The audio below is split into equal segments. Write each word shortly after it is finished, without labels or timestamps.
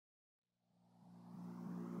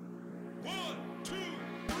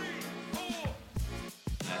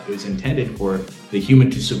It was intended for the human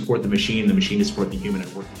to support the machine to support the human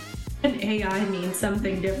and working. And AI means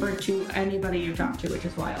something different to anybody you talk to, which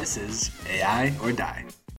is wild. This is AI or Die.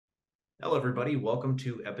 Hello, everybody. Welcome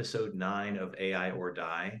to episode 9 of AI or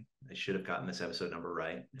Die. I should have gotten this episode number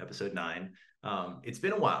right, episode 9. It's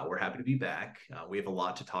been a while. We're happy to be back. We have a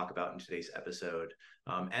lot to talk about in today's episode.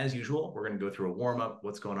 As usual, we're going to go through a warm-up,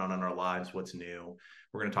 what's going on in our lives, what's new.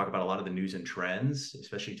 We're going to talk about a lot of the news and trends,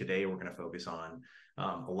 especially today. We're going to focus on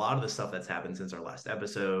a lot of the stuff that's happened since our last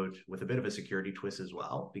episode with a bit of a security twist as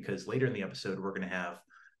well, because later in the episode, we're going to have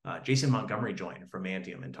Jason Montgomery join from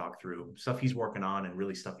Mantium and talk through stuff he's working on and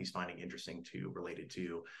really stuff he's finding interesting too, related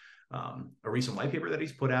to a recent white paper that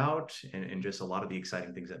he's put out and just a lot of the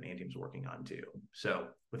exciting things that Mantium's working on too. So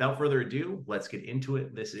without further ado, let's get into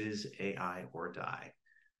it. This is AI or Die.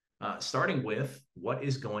 Starting with what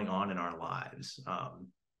is going on in our lives.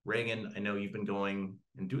 Reagan, I know you've been going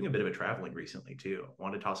and doing a bit of a traveling recently too. I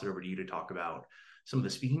want to toss it over to you to talk about some of the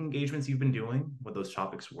speaking engagements you've been doing, what those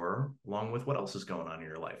topics were, along with what else is going on in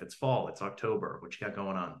your life. It's fall, it's October. What you got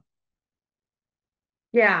going on?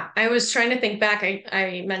 Yeah, I was trying to think back.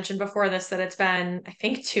 I mentioned before this that it's been, I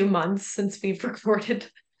think, 2 months since we've recorded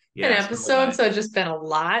an episode. So it's just been a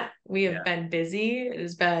lot. We have been busy. It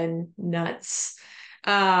has been nuts.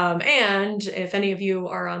 And if any of you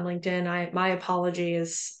are on LinkedIn, my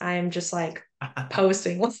apologies. I'm just like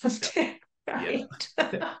posting left and right.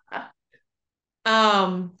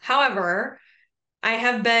 However, I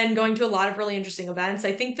have been going to a lot of really interesting events.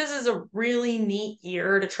 I think this is a really neat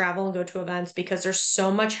year to travel and go to events because there's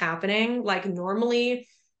so much happening. Like normally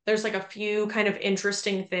there's like a few kind of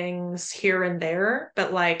interesting things here and there,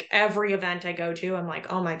 but like every event I go to, I'm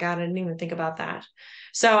like, oh my God, I didn't even think about that.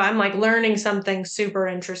 So I'm like learning something super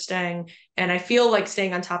interesting and I feel like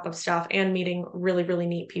staying on top of stuff and meeting really, really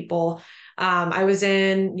neat people. I was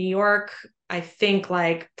in New York, I think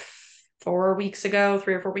like 3 or 4 weeks ago,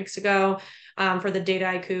 for the Data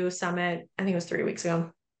IQ Summit. I think it was 3 weeks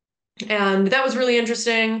ago. And that was really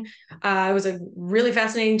interesting. It was a really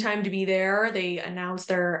fascinating time to be there. They announced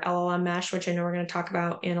their LLM mesh, which I know we're going to talk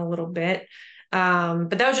about in a little bit.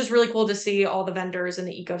 But that was just really cool to see all the vendors in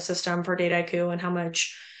the ecosystem for Data IQ and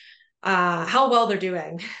how well they're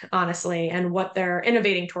doing, honestly, and what they're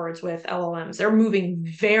innovating towards with LLMs. They're moving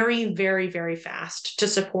very, very, very fast to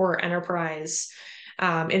support enterprise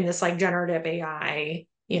in this like generative AI,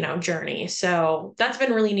 journey. So that's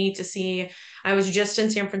been really neat to see. I was just in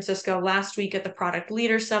San Francisco last week at the Product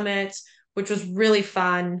Leader Summit, which was really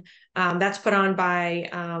fun. That's put on by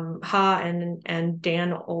Ha and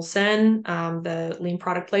Dan Olson, the Lean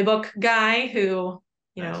Product Playbook guy who,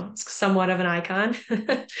 is somewhat of an icon.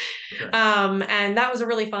 And that was a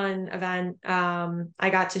really fun event. I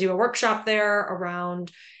got to do a workshop there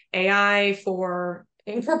around AI for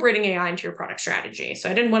incorporating AI into your product strategy. So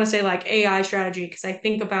I didn't want to say like AI strategy because I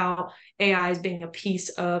think about AI as being a piece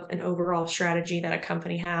of an overall strategy that a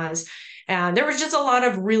company has. And there was just a lot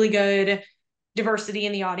of really good diversity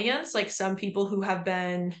in the audience, like some people who have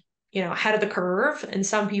been, ahead of the curve and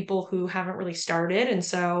some people who haven't really started. And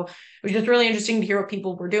so it was just really interesting to hear what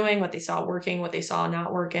people were doing, what they saw working, what they saw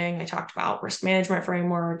not working. I talked about risk management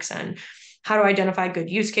frameworks and how to identify good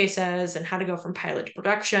use cases and how to go from pilot to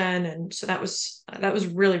production. And so that was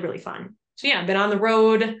really, really fun. So yeah, I've been on the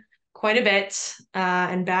road quite a bit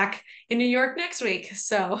and back in New York next week.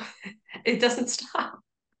 So it doesn't stop.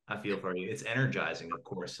 I feel for you. It's energizing, of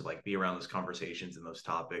course, to like be around those conversations and those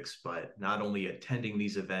topics, but not only attending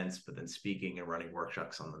these events, but then speaking and running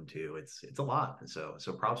workshops on them too. It's a lot. And so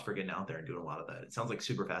props for getting out there and doing a lot of that. It sounds like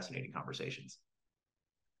super fascinating conversations.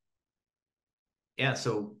 Yeah.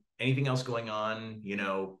 So anything else going on,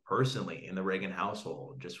 personally in the Reagan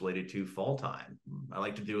household, just related to fall time? I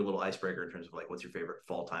like to do a little icebreaker in terms of like, what's your favorite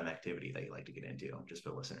fall time activity that you like to get into, just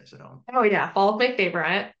for listeners at home? Oh yeah, fall's my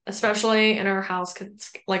favorite, especially in our house because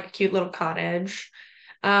it's like a cute little cottage.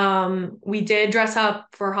 We did dress up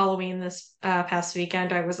for Halloween this past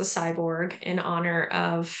weekend. I was a cyborg in honor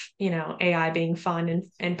of, AI being fun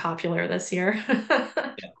and popular this year.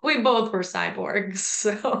 We both were cyborgs,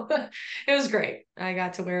 so it was great. I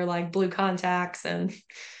got to wear like blue contacts and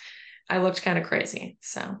I looked kind of crazy.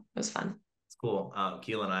 So it was fun. It's cool.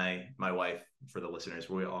 Keela and I, my wife, for the listeners,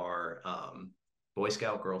 we are Boy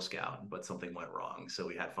Scout, Girl Scout, but something went wrong. So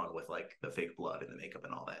we had fun with like the fake blood and the makeup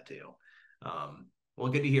and all that too.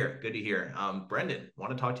 Well, good to hear. Good to hear. Brendan,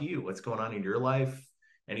 want to talk to you. What's going on in your life?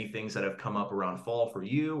 Any things that have come up around fall for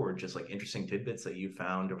you or just like interesting tidbits that you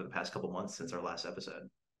found over the past couple months since our last episode?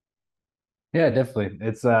 Yeah, definitely.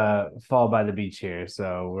 It's fall by the beach here.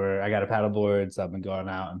 So I got a paddleboard, so I've been going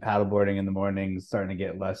out and paddleboarding in the mornings, starting to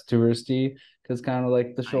get less touristy because kind of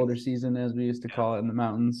like the shoulder Nice. season as we used to Yeah. call it in the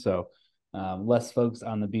mountains. So less folks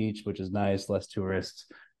on the beach, which is nice, less tourists.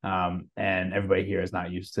 And everybody here is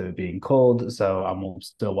not used to it being cold. So I'm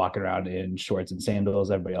still walking around in shorts and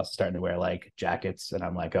sandals. Everybody else is starting to wear like jackets. And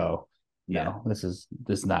I'm like, oh, Yeah. no, this is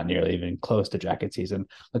not nearly even close to jacket season.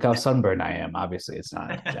 Look how sunburned I am. Obviously, it's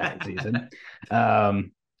not jacket season.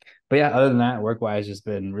 Um, but yeah, other than that, work wise, just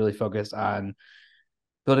been really focused on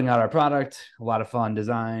building out our product. A lot of fun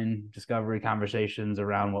design, discovery conversations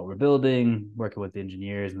around what we're building. Working with the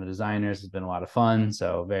engineers and the designers has been a lot of fun.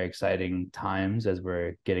 So very exciting times as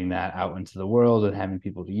we're getting that out into the world and having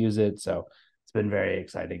people to use it. So it's been very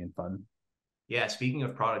exciting and fun. Yeah, speaking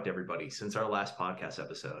of product, everybody, since our last podcast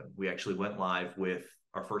episode, we actually went live with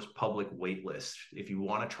our first public wait list. If you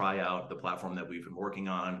want to try out the platform that we've been working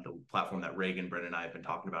on, the platform that Reagan, Brent, and I have been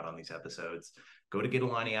talking about on these episodes, go to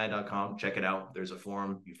getalignai.com, check it out. There's a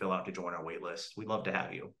form you fill out to join our wait list. We'd love to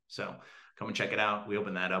have you. So come and check it out. We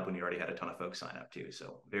opened that up when you already had a ton of folks sign up too.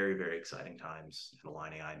 So very, very exciting times at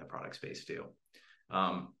Align AI in the product space too.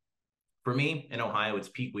 Um, for me in Ohio, it's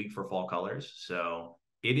peak week for fall colors. So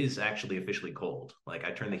it is actually officially cold. Like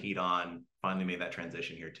I turned the heat on, finally made that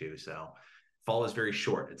transition here too. So fall is very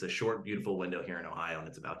short. It's a short, beautiful window here in Ohio and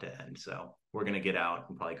it's about to end. So we're going to get out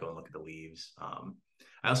and probably go and look at the leaves.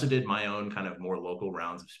 I also did my own kind of more local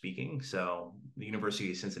rounds of speaking. So the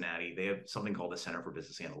University of Cincinnati, they have something called the Center for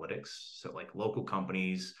Business Analytics. So like local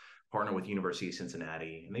companies partner with University of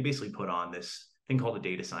Cincinnati and they basically put on this thing called a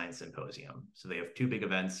data science symposium. So they have two big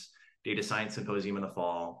events, data science symposium in the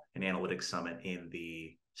fall and analytics summit in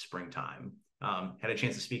the springtime. Had a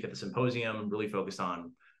chance to speak at the symposium, really focused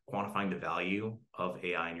on quantifying the value of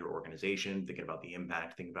AI in your organization, thinking about the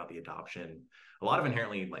impact, thinking about the adoption, a lot of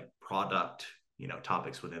inherently like product,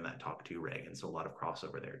 topics within that talk too, Reagan. So a lot of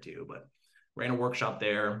crossover there too, but ran a workshop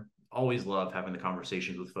there. Always love having the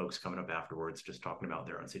conversations with folks coming up afterwards, just talking about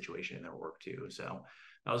their own situation and their work too. So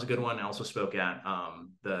that was a good one. I also spoke at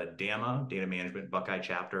the DAMA, Data Management Buckeye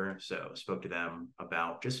chapter. So spoke to them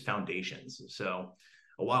about just foundations. So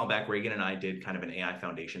a while back, Reagan and I did kind of an AI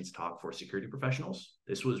foundations talk for security professionals.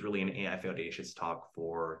 This was really an AI foundations talk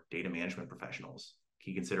for data management professionals.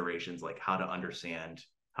 Key considerations like how to understand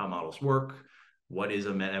how models work, what is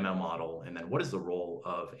a ML model, and then what is the role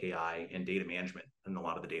of AI and data management and a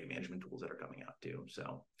lot of the data management tools that are coming out too.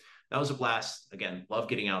 So that was a blast. Again, love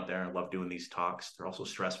getting out there and love doing these talks. They're also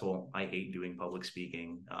stressful. I hate doing public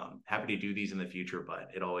speaking. Happy to do these in the future,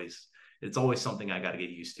 but it's always something I got to get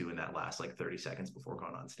used to in that last like 30 seconds before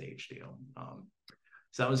going on stage too.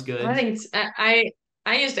 So that was good. I think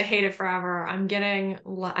I used to hate it forever. I'm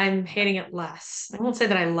hating it less. I won't say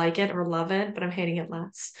that I like it or love it, but I'm hating it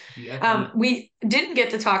less. We didn't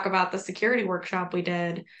get to talk about the security workshop we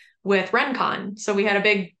did with RenCon. So we had a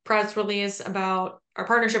big press release about our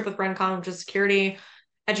partnership with RenCon, which is a security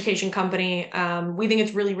education company. We think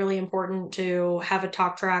it's really, really important to have a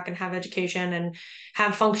talk track and have education and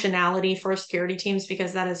have functionality for security teams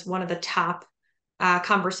because that is one of the top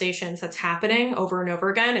conversations that's happening over and over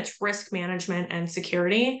again. It's risk management and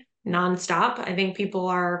security nonstop. I think people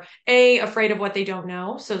are afraid of what they don't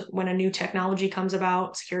know. So when a new technology comes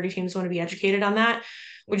about, security teams want to be educated on that,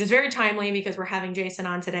 which is very timely because we're having Jason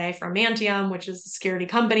on today from Mantium, which is a security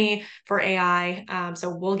company for AI.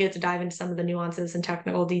 So we'll get to dive into some of the nuances and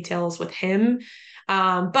technical details with him.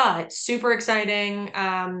 But super exciting.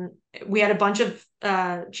 We had a bunch of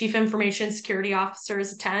chief information security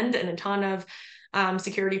officers attend and a ton of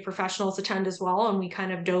security professionals attend as well. And we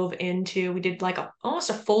kind of we did like almost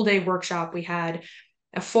a full day workshop. We had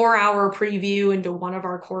a 4-hour preview into one of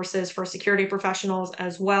our courses for security professionals,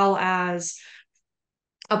 as well as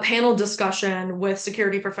a panel discussion with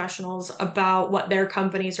security professionals about what their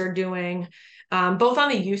companies are doing, both on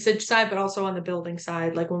the usage side, but also on the building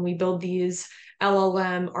side. Like when we build these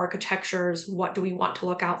LLM architectures, what do we want to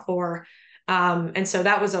look out for? And so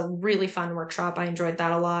that was a really fun workshop. I enjoyed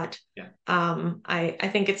that a lot. Yeah. I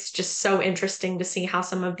think it's just so interesting to see how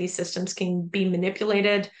some of these systems can be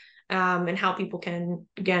manipulated, and how people can,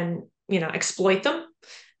 again, exploit them.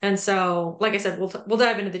 And so, like I said, we'll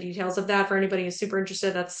dive into the details of that for anybody who's super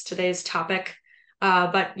interested. That's today's topic.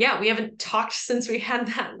 But yeah, we haven't talked since we had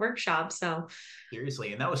that workshop. So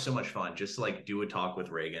seriously, and that was so much fun. Just to, like do a talk with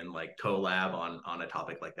Reagan, like collab on a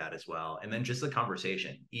topic like that as well, and then just the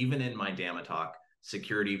conversation. Even in my DAMA talk,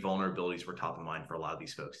 security vulnerabilities were top of mind for a lot of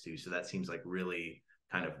these folks too. So that seems like really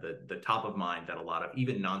kind of the top of mind that a lot of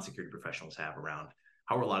even non-security professionals have around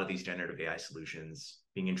how are a lot of these generative AI solutions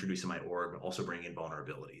being introduced in my org also bring in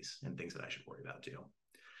vulnerabilities and things that I should worry about too.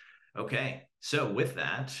 Okay, so with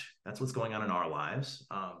that, that's what's going on in our lives.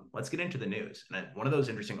 Let's get into the news. And one of those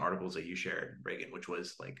interesting articles that you shared, Reagan, which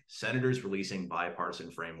was like senators releasing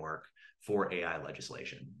bipartisan framework for AI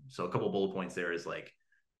legislation. So a couple bullet points there is like,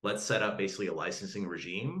 let's set up basically a licensing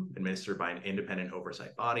regime administered by an independent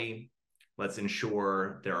oversight body. Let's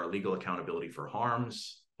ensure there are legal accountability for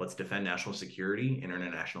harms. Let's defend national security and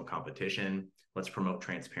international competition. Let's promote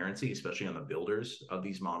transparency, especially on the builders of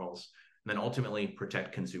these models. And then ultimately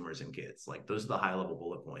protect consumers and kids. Like those are the high level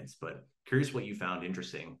bullet points, but curious what you found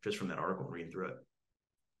interesting just from that article and reading through it.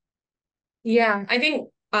 Yeah, I think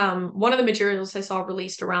one of the materials I saw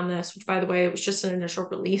released around this, which by the way, it was just an initial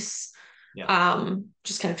release,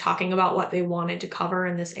 just kind of talking about what they wanted to cover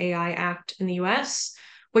in this AI Act in the US,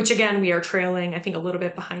 which again, we are trailing, I think, a little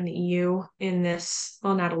bit behind the EU in this,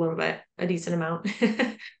 well, not a little bit, a decent amount.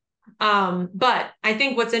 But I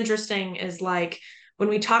think what's interesting is like, when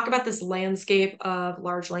we talk about this landscape of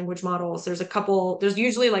large language models, there's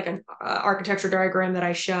usually like an architecture diagram that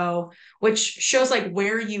I show, which shows like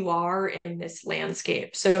where you are in this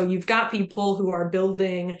landscape. So you've got people who are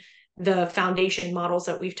building the foundation models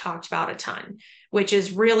that we've talked about a ton, which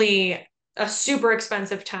is really a super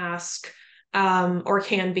expensive task, or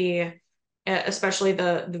can be, especially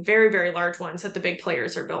the very, very large ones that the big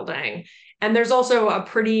players are building. And there's also a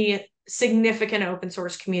pretty significant open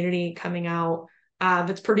source community coming out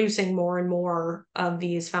that's producing more and more of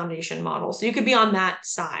these foundation models. So you could be on that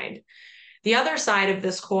side. The other side of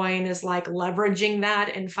this coin is like leveraging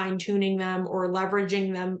that and fine tuning them, or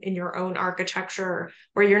leveraging them in your own architecture,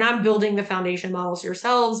 where you're not building the foundation models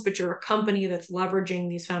yourselves, but you're a company that's leveraging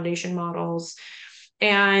these foundation models.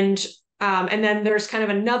 And then there's kind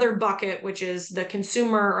of another bucket, which is the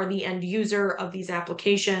consumer or the end user of these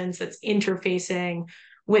applications that's interfacing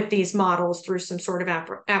with these models through some sort of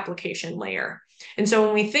application layer. And so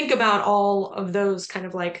when we think about all of those kind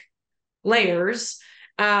of like layers,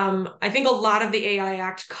 I think a lot of the AI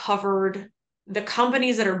Act covered the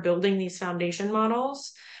companies that are building these foundation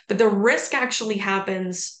models, but the risk actually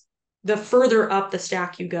happens the further up the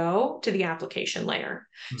stack you go to the application layer.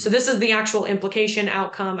 So this is the actual implication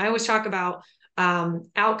outcome. I always talk about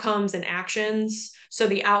outcomes and actions. So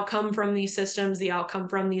the outcome from these systems, the outcome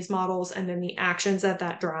from these models, and then the actions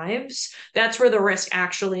that drives, that's where the risk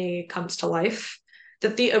actually comes to life.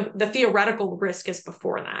 The theoretical risk is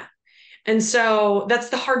before that. And so that's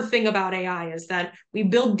the hard thing about AI, is that we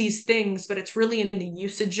build these things, but it's really in the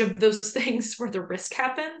usage of those things where the risk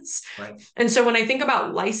happens. Right. And so when I think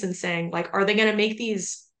about licensing, like, are they going to make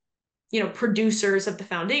these, producers of the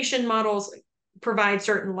foundation models provide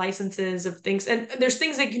certain licenses of things? And there's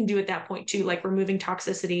things they can do at that point too, like removing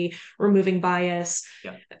toxicity, removing bias,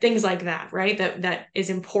 things like that, right? That is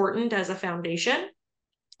important as a foundation.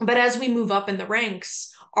 But as we move up in the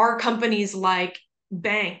ranks, are companies like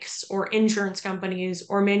banks or insurance companies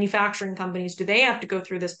or manufacturing companies, do they have to go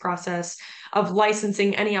through this process of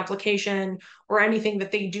licensing any application or anything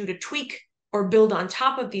that they do to tweak or build on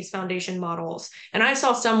top of these foundation models? And I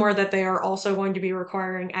saw somewhere that they are also going to be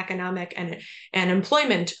requiring economic and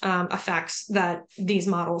employment effects that these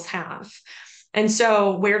models have. And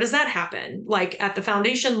so where does that happen? Like at the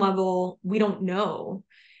foundation level, we don't know.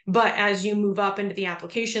 But as you move up into the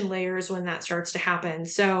application layers, when that starts to happen.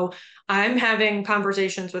 So I'm having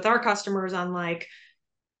conversations with our customers on like,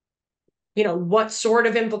 what sort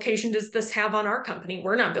of implication does this have on our company?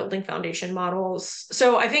 We're not building foundation models.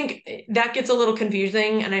 So I think that gets a little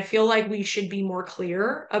confusing. And I feel like we should be more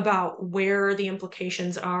clear about where the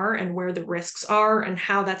implications are and where the risks are and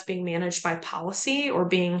how that's being managed by policy, or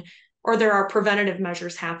there are preventative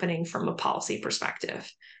measures happening from a policy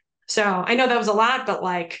perspective. So I know that was a lot, but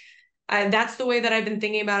like, that's the way that I've been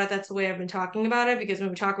thinking about it. That's the way I've been talking about it, because when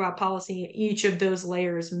we talk about policy, each of those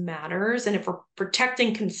layers matters. And if we're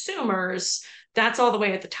protecting consumers, that's all the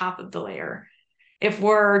way at the top of the layer. If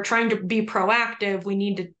we're trying to be proactive, we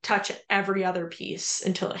need to touch every other piece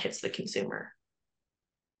until it hits the consumer.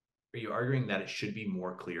 Are you arguing that it should be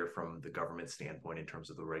more clear from the government standpoint in terms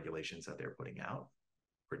of the regulations that they're putting out?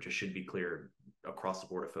 Or it just should be clear across the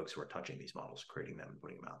board of folks who are touching these models, creating them and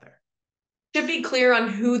putting them out there? Should be clear on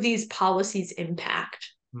who these policies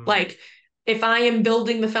impact. Like if I am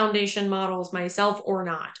building the foundation models myself or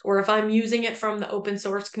not, or if I'm using it from the open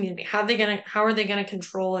source community, how are they going to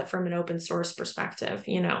control it from an open source perspective?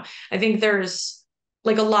 I think there's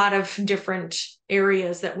like a lot of different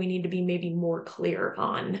areas that we need to be maybe more clear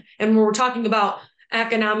on. And when we're talking about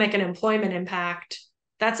economic and employment impact,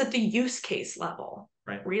 that's at the use case level,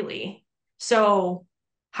 right? Really. So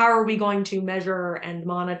how are we going to measure and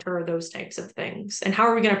monitor those types of things? And how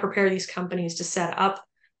are we going to prepare these companies to set up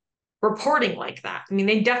reporting like that? I mean,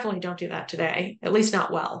 they definitely don't do that today, at least not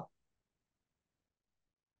well.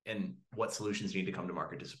 and what solutions need to come to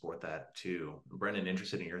market to support that too. Brendan,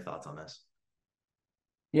 interested in your thoughts on this?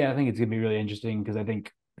 Yeah, I think it's going to be really interesting because I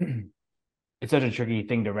think it's such a tricky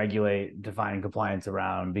thing to regulate, define compliance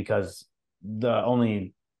around because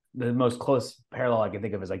the most close parallel I can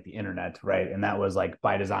think of is like the internet, right? And that was like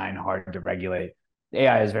by design hard to regulate.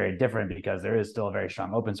 AI is very different because there is still a very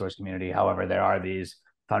strong open source community. However, there are these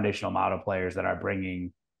foundational model players that are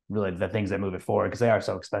bringing really the things that move it forward because they are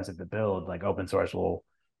so expensive to build. Like open source will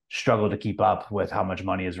struggle to keep up with how much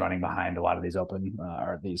money is running behind a lot of these open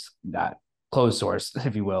or these closed source,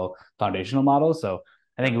 if you will, foundational models. So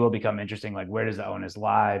I think it will become interesting. Like, where does the onus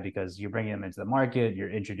lie? Because you're bringing them into the market, you're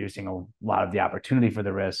introducing a lot of the opportunity for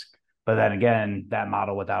the risk. But then again, that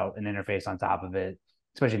model without an interface on top of it,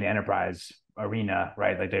 especially in the enterprise arena,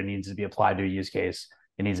 right? Like, there needs to be applied to a use case.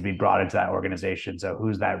 It needs to be brought into that organization. So,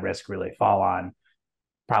 who's that risk really fall on?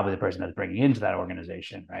 Probably the person that's bringing into that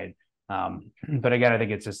organization, right? But again, I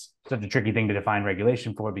think it's just such a tricky thing to define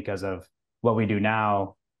regulation for because of what we do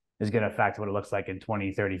now is going to affect what it looks like in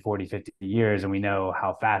 20, 30, 40, 50 years. And we know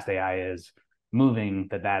how fast AI is moving,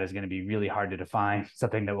 that is going to be really hard to define,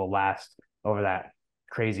 something that will last over that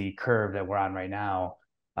crazy curve that we're on right now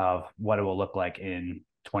of what it will look like in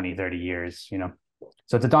 20, 30 years, you know?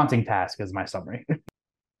 So it's a daunting task is my summary.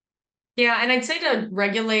 Yeah, and I'd say to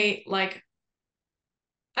regulate, like,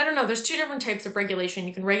 I don't know, there's two different types of regulation.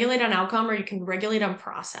 You can regulate on outcome or you can regulate on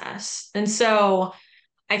process. And so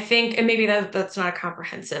I think, and maybe that's not a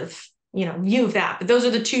comprehensive, view of that, but those are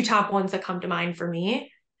the two top ones that come to mind for me.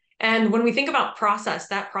 And when we think about process,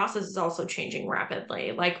 that process is also changing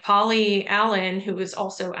rapidly. Like Polly Allen, who was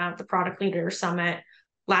also at the Product Leader Summit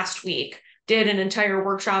last week, did an entire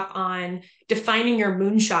workshop on defining your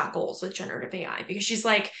moonshot goals with generative AI because she's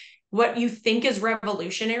like, what you think is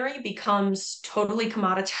revolutionary becomes totally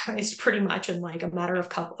commoditized pretty much in like a matter of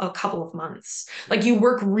a couple of months. Like you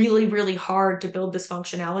work really, really hard to build this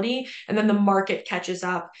functionality, and then the market catches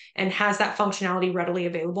up and has that functionality readily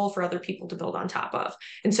available for other people to build on top of.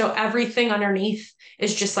 And so everything underneath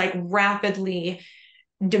is just like rapidly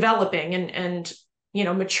developing and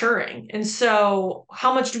maturing. And so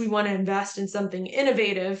how much do we want to invest in something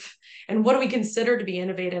innovative, and what do we consider to be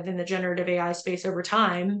innovative in the generative AI space over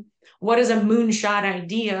time? What is a moonshot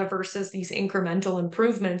idea versus these incremental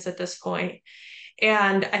improvements at this point?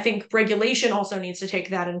 And I think regulation also needs to take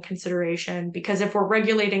that in consideration, because if we're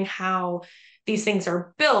regulating how these things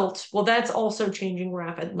are built, well, that's also changing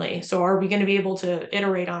rapidly. So are we going to be able to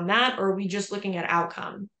iterate on that, or are we just looking at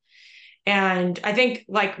outcome? And I think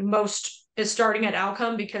like most is starting at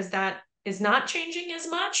outcome because that is not changing as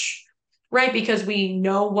much, right? Because we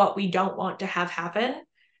know what we don't want to have happen.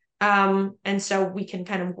 And so we can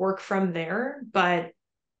kind of work from there. But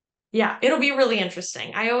yeah, it'll be really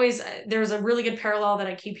interesting. There's a really good parallel that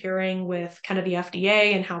I keep hearing with kind of the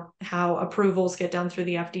FDA and how approvals get done through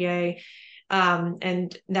the FDA.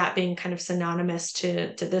 And that being kind of synonymous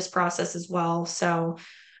to this process as well. So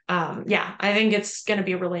yeah, I think it's going to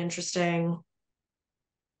be a really interesting,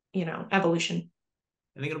 evolution.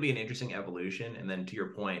 I think it'll be an interesting evolution. And then to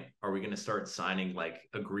your point, are we going to start signing like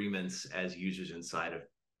agreements as users inside of,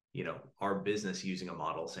 our business using a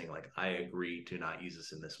model saying like, I agree to not use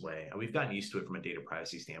this in this way. And we've gotten used to it from a data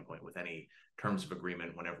privacy standpoint with any terms of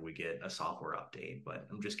agreement whenever we get a software update. But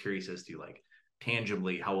I'm just curious as to like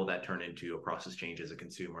tangibly, how will that turn into a process change as a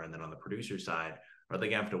consumer? And then on the producer side, are they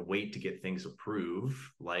going to have to wait to get things approved,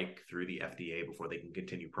 like through the FDA, before they can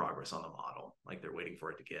continue progress on the model? Like they're waiting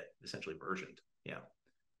for it to get essentially versioned. Yeah.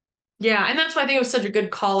 Yeah, and that's why I think it was such a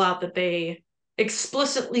good call out that they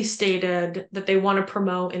explicitly stated that they want to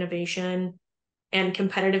promote innovation and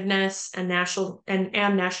competitiveness and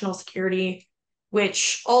national security,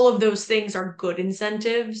 which all of those things are good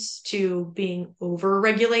incentives to being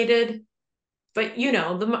over-regulated. But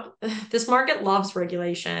this market loves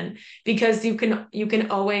regulation because you can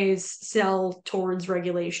always sell towards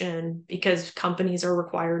regulation because companies are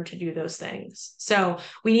required to do those things. So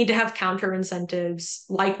we need to have counter incentives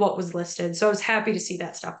like what was listed. So I was happy to see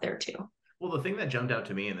that stuff there too. Well, the thing that jumped out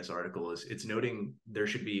to me in this article is it's noting there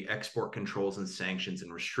should be export controls and sanctions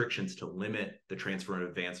and restrictions to limit the transfer of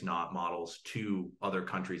advanced not models to other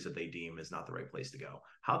countries that they deem is not the right place to go.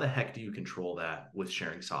 How the heck do you control that with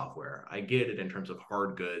sharing software? I get it in terms of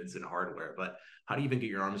hard goods and hardware, but how do you even get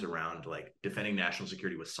your arms around like defending national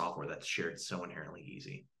security with software that's shared so inherently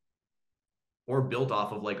easy? Or built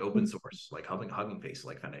off of like open source, like Hugging Face,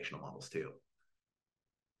 like foundational models too.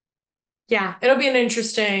 Yeah, it'll be an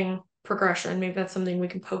interesting progression. Maybe that's something we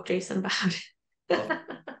can poke Jason about.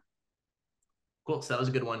 Cool. So that was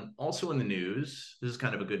a good one. Also in the news, this is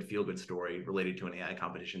kind of a good feel-good story related to an AI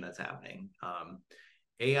competition that's happening.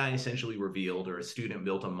 AI essentially revealed, or a student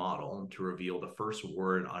built a model to reveal the first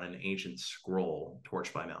word on an ancient scroll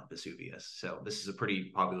torched by Mount Vesuvius. So this is a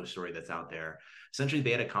pretty popular story that's out there. Essentially,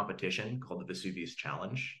 they had a competition called the Vesuvius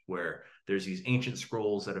Challenge, where there's these ancient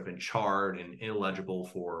scrolls that have been charred and illegible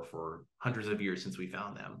for hundreds of years since we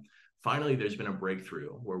found them. Finally, there's been a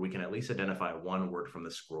breakthrough where we can at least identify one word from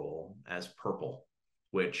the scroll as purple,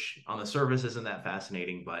 which on the surface isn't that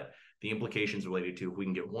fascinating, but the implications related to if we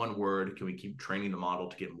can get one word, can we keep training the model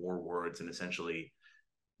to get more words and essentially,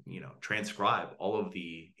 transcribe all of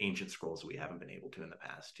the ancient scrolls we haven't been able to in the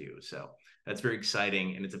past too. So that's very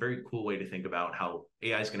exciting. And it's a very cool way to think about how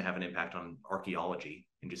AI is going to have an impact on archaeology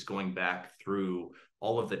and just going back through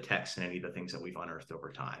all of the texts and any of the things that we've unearthed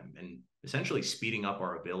over time and essentially speeding up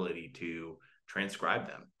our ability to transcribe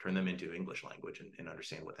them, turn them into English language and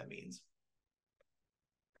understand what that means.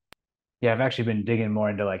 Yeah, I've actually been digging more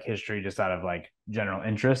into like history just out of like general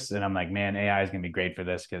interests. And I'm like, man, AI is going to be great for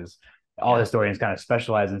this because all historians kind of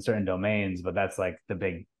specialize in certain domains, but that's like the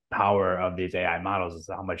big power of these AI models is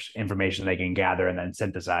how much information they can gather and then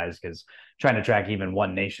synthesize. Because trying to track even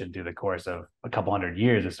one nation through the course of a couple hundred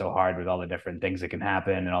years is so hard with all the different things that can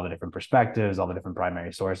happen and all the different perspectives, all the different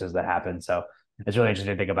primary sources that happen. So it's really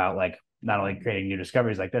interesting to think about like not only creating new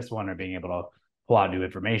discoveries like this one or being able to pull out new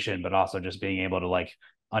information, but also just being able to like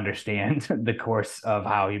understand the course of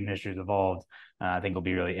how human history has evolved. I think will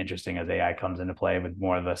be really interesting as AI comes into play with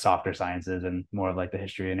more of the softer sciences and more of like the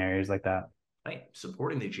history in areas like that. Right.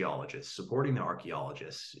 Supporting the geologists, supporting the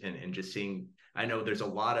archaeologists, and just seeing, I know there's a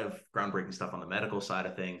lot of groundbreaking stuff on the medical side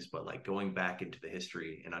of things, but like going back into the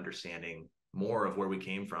history and understanding more of where we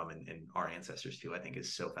came from and our ancestors too, I think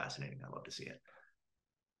is so fascinating. I love to see it.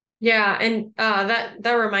 Yeah. And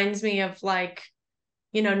that reminds me of like,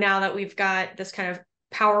 now that we've got this kind of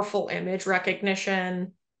powerful image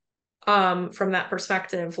recognition, from that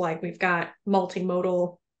perspective, like we've got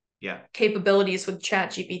multimodal capabilities with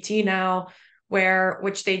ChatGPT now,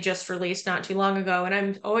 which they just released not too long ago. And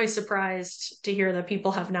I'm always surprised to hear that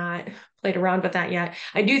people have not played around with that yet.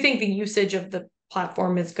 I do think the usage of the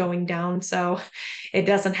platform is going down, so it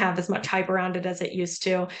doesn't have as much hype around it as it used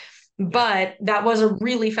to. But that was a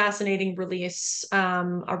really fascinating release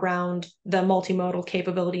around the multimodal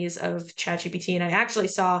capabilities of ChatGPT. And I actually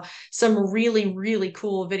saw some really, really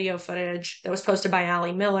cool video footage that was posted by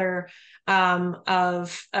Ali Miller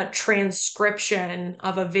of a transcription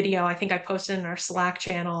of a video. I think I posted in our Slack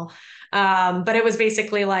channel. But it was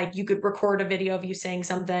basically like you could record a video of you saying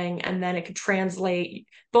something and then it could translate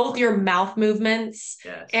both your mouth movements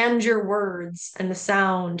and your words and the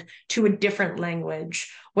sound to a different language,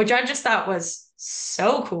 which I just thought was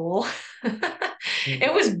so cool.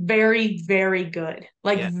 It was very, very good.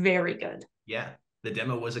 Very good. Yeah. The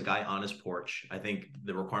demo was a guy on his porch. I think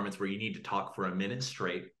the requirements were you need to talk for a minute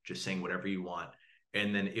straight, just saying whatever you want.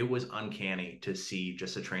 And then it was uncanny to see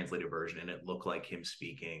just a translated version, and it looked like him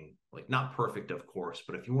speaking, like not perfect, of course,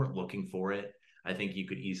 but if you weren't looking for it, I think you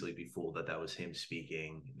could easily be fooled that was him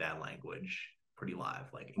speaking that language pretty live.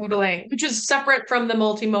 Like totally, which is separate from the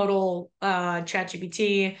multimodal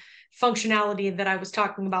ChatGPT functionality that I was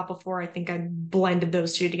talking about before. I think I blended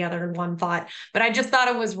those two together in one thought, but I just thought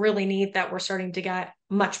it was really neat that we're starting to get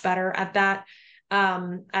much better at that.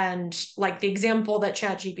 And like the example that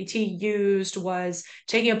ChatGPT used was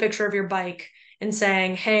taking a picture of your bike and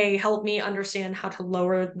saying, hey, help me understand how to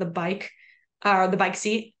lower the bike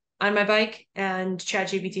seat on my bike. And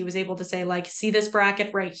ChatGPT was able to say, like, see this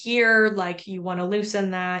bracket right here, like you want to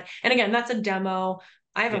loosen that. And again, that's a demo.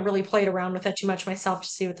 I haven't really played around with it too much myself to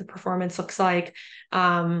see what the performance looks like.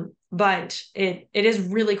 But it is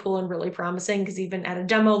really cool and really promising because even at a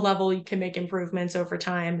demo level, you can make improvements over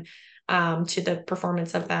time to the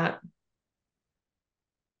performance of that.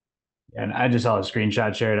 And I just saw a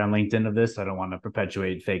screenshot shared on LinkedIn of this. So I don't want to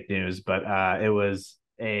perpetuate fake news, but it was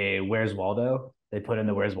a Where's Waldo? They put in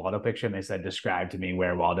the Where's Waldo picture and they said, describe to me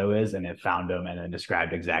where Waldo is. And it found him and then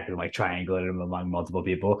described exactly, like triangulated him among multiple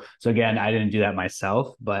people. So again, I didn't do that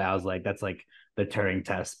myself, but I was like, that's like the Turing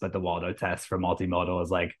test, but the Waldo test for multimodal is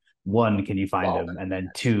like, one, can you find him? And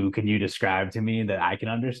then two, can you describe to me that I can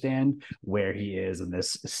understand where he is in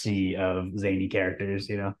this sea of zany characters,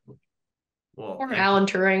 Well, or Alan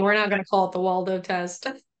Turing. We're not going to call it the Waldo test.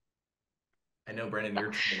 I know, Brendan,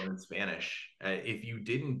 you're trying to learn Spanish. If you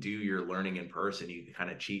didn't do your learning in person, you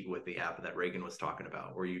kind of cheat with the app that Reagan was talking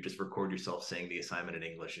about, where you just record yourself saying the assignment in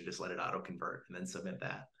English and just let it auto convert and then submit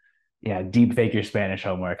that. Yeah, deep fake your Spanish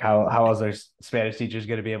homework. How else are Spanish teachers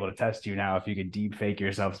going to be able to test you now if you can deep fake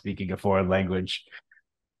yourself speaking a foreign language?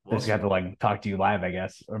 Well, Just have to like talk to you live, I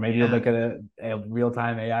guess, or maybe you'll make a real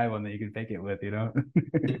time AI one that you can fake it with, you know?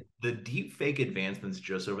 the deep fake advancements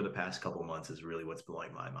just over the past couple months is really what's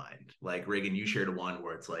blowing my mind. Like Reagan, you shared one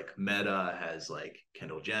where it's like Meta has like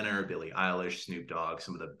Kendall Jenner, Billie Eilish, Snoop Dogg,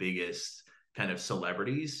 some of the biggest kind of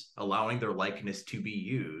celebrities allowing their likeness to be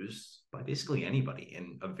used by basically anybody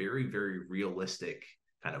in a very, very realistic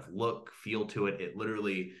kind of look, feel to it. It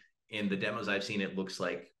literally, in the demos I've seen, it looks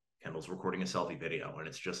like Kendall's recording a selfie video, and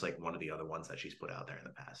it's just like one of the other ones that she's put out there in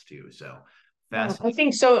the past too. So Yeah, fast. I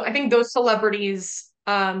think so. I think those celebrities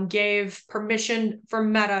gave permission for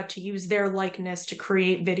Meta to use their likeness to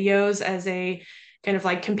create videos as a kind of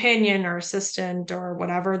like companion or assistant or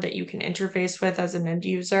whatever that you can interface with as an end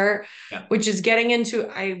user, Yeah. which is getting into,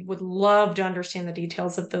 I would love to understand the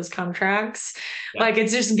details of those contracts. Yeah. Like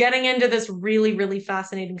it's just getting into this really, really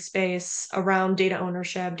fascinating space around data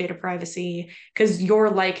ownership, data privacy, because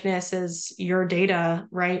your likeness is your data,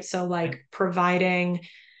 right? So like providing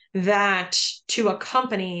that to a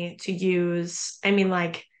company to use, I mean,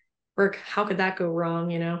 like, how could that go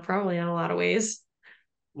wrong? Probably in a lot of ways.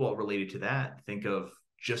 Well, related to that, think of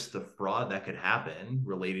just the fraud that could happen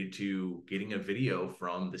related to getting a video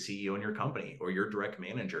from the CEO in your company or your direct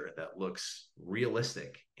manager that looks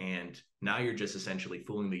realistic. And now you're just essentially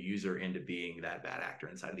fooling the user into being that bad actor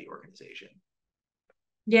inside of the organization.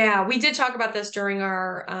 Yeah, we did talk about this during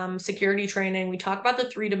our security training. We talk about the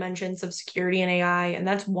 3 dimensions of security and AI, and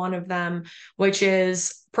that's one of them, which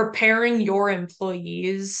is preparing your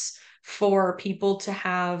employees for people to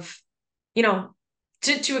have, you know,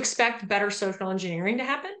 to expect better social engineering to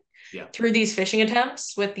happen Yeah. through these phishing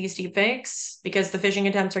attempts with these deepfakes, because the phishing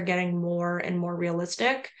attempts are getting more and more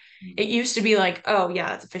realistic. It used to be like, oh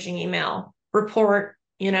yeah, it's a phishing email report,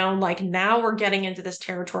 like now we're getting into this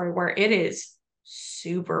territory where it is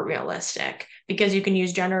super realistic because you can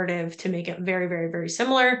use generative to make it very, very, very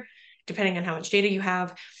similar depending on how much data you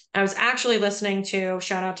have. I was actually listening to,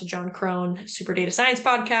 shout out to John Crone, Super Data Science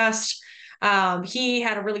podcast. He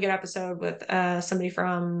had a really good episode with somebody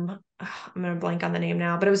from, I'm going to blank on the name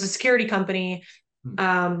now, but it was a security company. If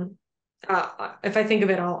I think of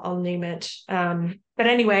it, I'll name it. But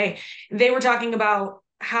anyway, they were talking about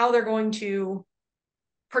how they're going to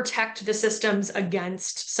protect the systems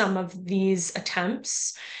against some of these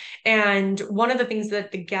attempts. And one of the things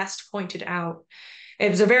that the guest pointed out, it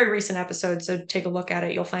was a very recent episode, so take a look at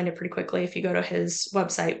it. You'll find it pretty quickly if you go to his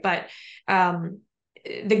website. But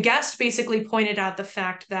the guest basically pointed out the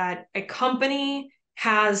fact that a company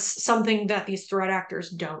has something that these threat actors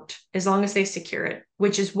don't, as long as they secure it,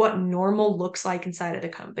 which is what normal looks like inside of the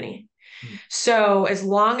company. So as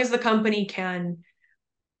long as the company can,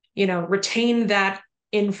 retain that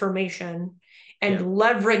information and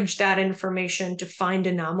leverage that information to find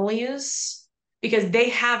anomalies, because they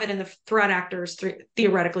have it and the threat actors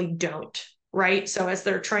theoretically don't, right? So as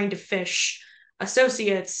they're trying to phish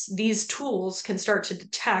associates, these tools can start to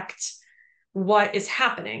detect what is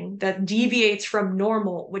happening that deviates from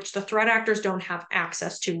normal, which the threat actors don't have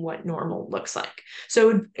access to what normal looks like.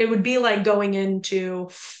 So it would be like going into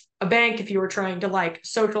a bank if you were trying to like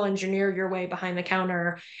social engineer your way behind the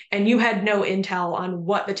counter and you had no intel on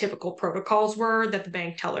what the typical protocols were that the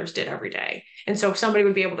bank tellers did every day. And so somebody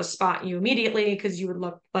would be able to spot you immediately because you would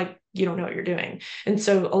look like you don't know what you're doing. And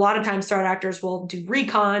so a lot of times threat actors will do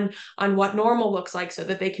recon on what normal looks like so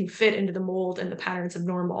that they can fit into the mold and the patterns of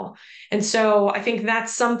normal. And so I think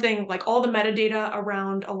that's something like all the metadata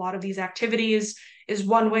around a lot of these activities is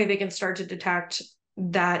one way they can start to detect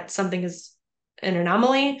that something is an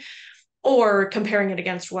anomaly, or comparing it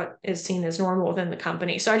against what is seen as normal within the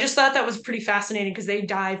company. So I just thought that was pretty fascinating because they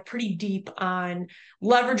dive pretty deep on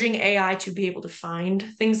leveraging AI to be able to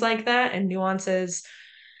find things like that and nuances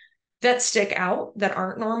that stick out that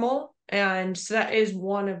aren't normal. And so that is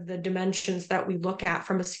one of the dimensions that we look at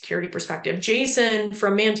from a security perspective. Jason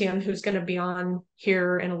from Mantium, who's going to be on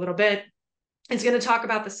here in a little bit, is going to talk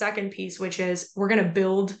about the second piece, which is we're going to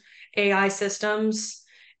build AI systems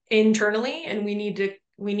internally, and we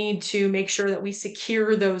need to make sure that we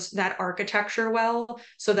secure that architecture well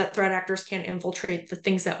so that threat actors can't infiltrate the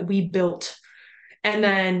things that we built. And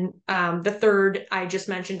then the third I just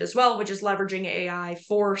mentioned as well, which is leveraging AI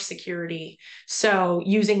for security. So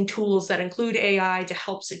using tools that include AI to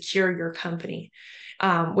help secure your company,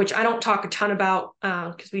 which I don't talk a ton about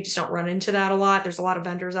because we just don't run into that a lot. There's a lot of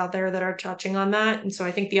vendors out there that are touching on that. And so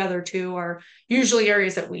I think the other two are usually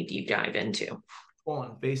areas that we deep dive into. Well,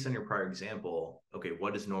 and based on your prior example, okay,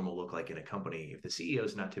 what does normal look like in a company if the CEO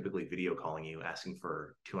is not typically video calling you asking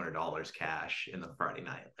for $200 cash in the Friday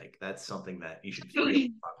night? Like that's something that you should figure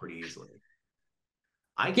out pretty easily.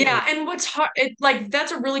 I can't Yeah, wait. and what's hard, like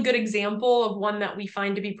that's a really good example of one that we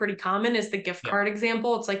find to be pretty common is the gift Yeah. card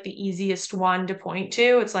example. It's like the easiest one to point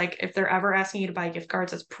to. It's like if they're ever asking you to buy gift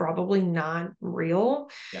cards, it's probably not real.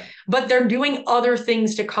 Yeah. But they're doing other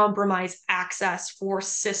things to compromise access for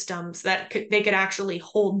systems that they could actually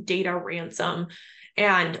hold data ransom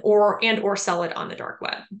and or sell it on the dark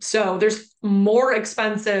web. So there's more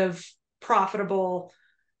expensive, profitable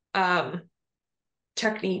um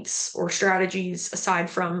techniques or strategies aside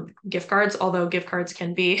from gift cards, although gift cards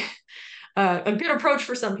can be a good approach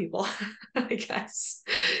for some people, I guess.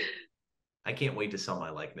 I can't wait to sell my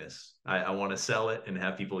likeness. I want to sell it and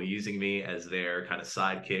have people using me as their kind of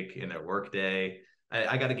sidekick in their workday.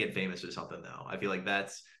 I got to get famous or something though. I feel like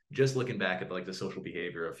that's just looking back at like the social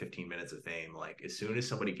behavior of 15 minutes of fame. Like as soon as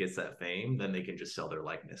somebody gets that fame, then they can just sell their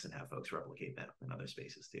likeness and have folks replicate that in other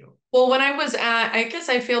spaces too. Well, when I was at, I guess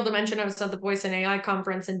I failed to mention I was at the Voice and AI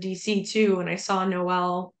conference in DC too, and I saw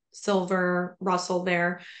Noelle Silver Russell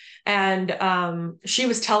there. And she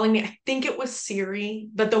was telling me, I think it was Siri,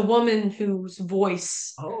 but the woman whose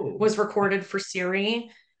voice Oh, was recorded for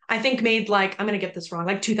Siri, I think made like, I'm gonna get this wrong,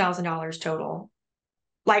 like $2,000 total.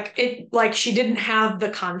 Like she didn't have the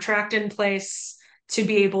contract in place to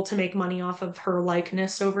be able to make money off of her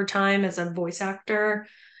likeness over time as a voice actor.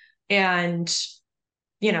 And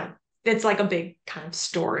you know, it's like a big kind of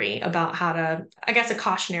story about how to, I guess, a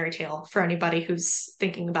cautionary tale for anybody who's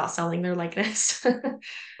thinking about selling their likeness.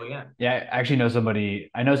 oh yeah. Yeah, I actually know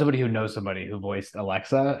somebody. I know somebody who knows somebody who voiced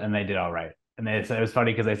Alexa, and they did all right. And they said it was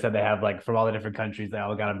funny because they said they have like from all the different countries, they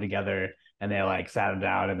all got them together, and they like sat them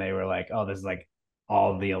down, and they were like, "Oh, this is like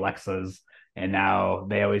all the Alexas." And now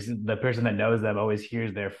they always the person that knows them always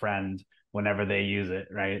hears their friend whenever they use it,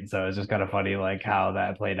 right? So it's just kind of funny like how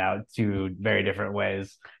that played out two very different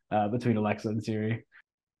ways between Alexa and Siri.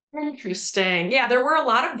 Interesting. Yeah, there were a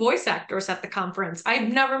lot of voice actors at the conference. I've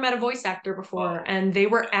never met a voice actor before, Oh, and they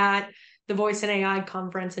were at the Voice and AI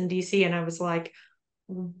conference in DC, and I was like,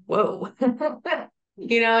 whoa.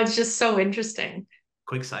 It's just so interesting.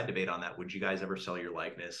 quick side debate on that. Would you guys ever sell your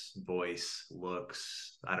likeness, voice,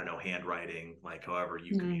 looks, I don't know, handwriting, like however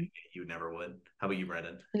you Mm, communicate? You never would. How about you,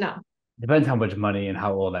 Brendan? no. Depends how much money and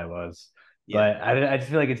how old I was. Yeah. But I just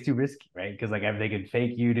feel like it's too risky, right? Because like if they can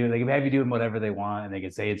fake you, they can have you doing whatever they want, and they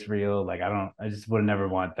can say it's real. Like I just would never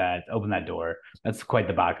want that. Open that door. That's quite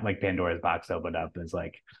the box, like Pandora's box opened up. It's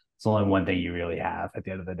like it's only one thing you really have at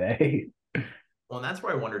the end of the day. Well, and that's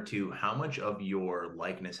where I wonder too, how much of your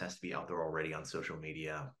likeness has to be out there already on social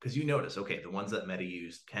media? Because you notice, okay, the ones that Meta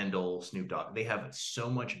used, Kendall, Snoop Dogg, they have so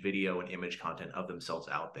much video and image content of themselves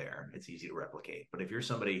out there. It's easy to replicate. But if you're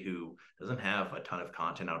somebody who doesn't have a ton of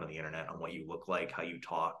content out on the internet on what you look like, how you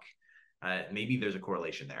talk, maybe there's a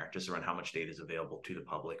correlation there just around how much data is available to the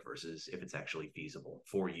public versus if it's actually feasible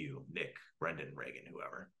for you, Nick, Brendan, Reagan,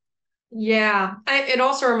 whoever. Yeah, it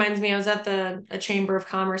also reminds me I was at a Chamber of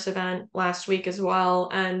Commerce event last week as well,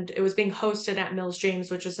 and it was being hosted at Mills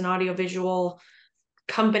James, which is an audiovisual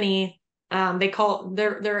company.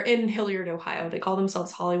 They're in Hilliard, Ohio. They call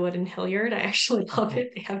themselves Hollywood in Hilliard. I actually love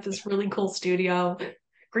it. They have this really cool studio,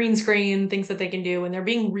 green screen, things that they can do, and they're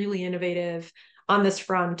being really innovative on this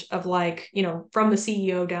front of like, from the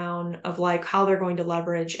CEO down of like how they're going to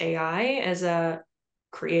leverage AI as a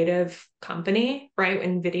creative company, right?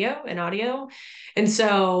 In video and audio. And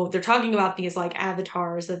so they're talking about these like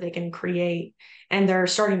avatars that they can create. And they're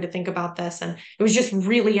starting to think about this. And it was just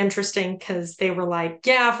really interesting because they were like,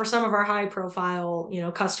 yeah, for some of our high profile,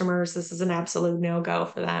 customers, this is an absolute no-go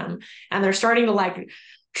for them. And they're starting to like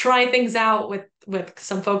try things out with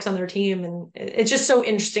some folks on their team. And it's just so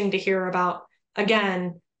interesting to hear about,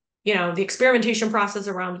 again, the experimentation process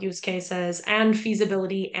around use cases and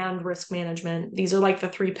feasibility and risk management. These are like the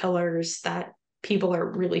three pillars that people are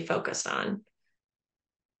really focused on.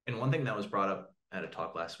 And one thing that was brought up at a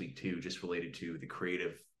talk last week too, just related to the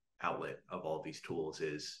creative outlet of all these tools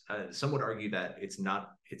is some would argue that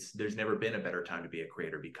there's never been a better time to be a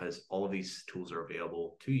creator because all of these tools are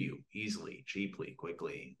available to you easily, cheaply,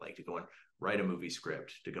 quickly, like to go and write a movie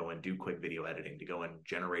script, to go and do quick video editing, to go and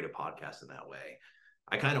generate a podcast in that way.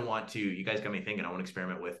 I kind of want to, you guys got me thinking, I want to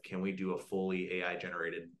experiment with, can we do a fully AI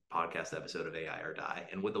generated podcast episode of AI or Die?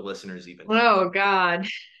 And would the listeners even know? Oh God.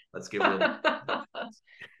 Let's get real.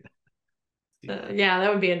 Yeah,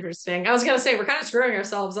 that would be interesting. I was gonna say we're kind of screwing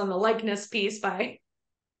ourselves on the likeness piece by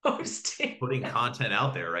hosting. Putting content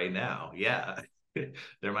out there right now. Yeah.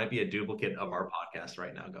 There might be a duplicate of our podcast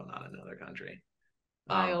right now going on in another country.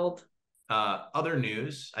 Wild. Other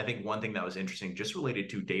news, I think one thing that was interesting, just related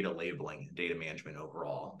to data labeling, data management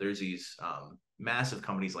overall. There's these massive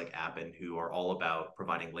companies like Appen who are all about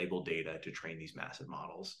providing labeled data to train these massive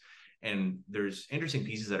models. And there's interesting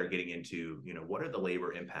pieces that are getting into, what are the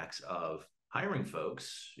labor impacts of hiring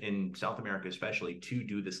folks in South America, especially, to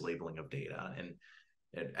do this labeling of data. And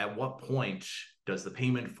at what point does the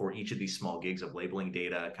payment for each of these small gigs of labeling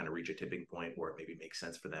data kind of reach a tipping point where it maybe makes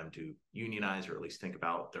sense for them to unionize, or at least think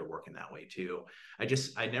about their work in that way too?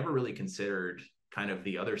 I never really considered kind of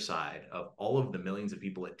the other side of all of the millions of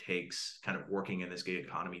people it takes kind of working in this gig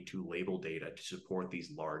economy to label data, to support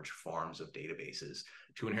these large farms of databases,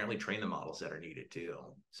 to inherently train the models that are needed too.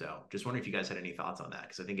 So just wondering if you guys had any thoughts on that,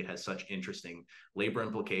 because I think it has such interesting labor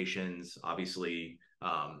implications, obviously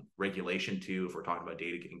regulation too, if we're talking about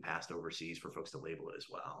data getting passed overseas for folks to label it as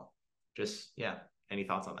well. Just, yeah, any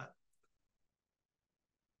thoughts on that?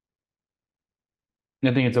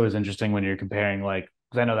 I think it's always interesting when you're comparing, like,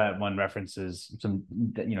 because I know that one references some,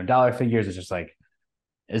 dollar figures. It's just like,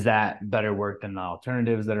 is that better work than the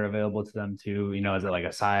alternatives that are available to them too? Is it like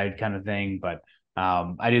a side kind of thing? But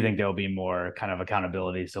I do think there'll be more kind of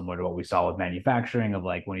accountability, similar to what we saw with manufacturing, of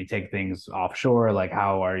like when you take things offshore, like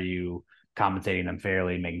how are you compensating them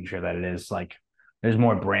fairly, making sure that it is like there's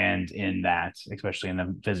more brand in that, especially in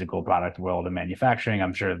the physical product world and manufacturing.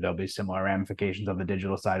 I'm sure there'll be similar ramifications on the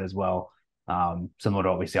digital side as well. Similar to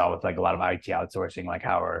what we saw with like a lot of IT outsourcing, like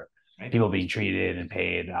how are people being treated and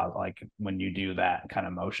paid out, like when you do that kind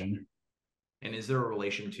of motion. And is there a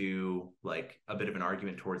relation to like a bit of an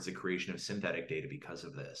argument towards the creation of synthetic data because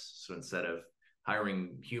of this? So instead of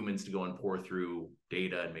hiring humans to go and pour through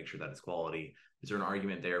data and make sure that it's quality, is there an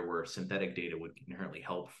argument there where synthetic data would inherently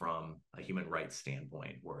help from a human rights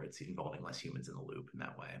standpoint, where it's involving less humans in the loop in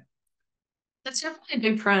that way? That's definitely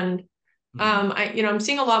a big trend. I'm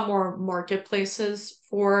seeing a lot more marketplaces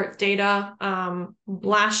for data.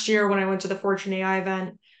 Last year when I went to the Fortune AI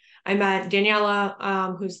event, I met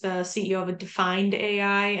Daniela, who's the CEO of a Defined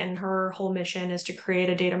AI, and her whole mission is to create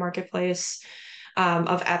a data marketplace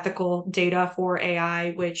of ethical data for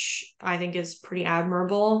AI, which I think is pretty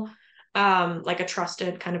admirable. Like a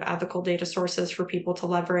trusted kind of ethical data sources for people to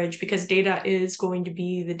leverage, because data is going to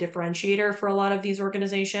be the differentiator for a lot of these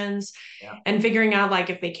organizations. Yeah. And figuring out, like,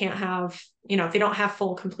 if they can't have, if they don't have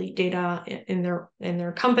full complete data in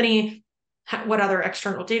their company, what other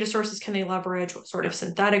external data sources can they leverage? What sort of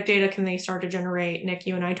synthetic data can they start to generate? Nick,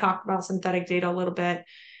 you and I talked about synthetic data a little bit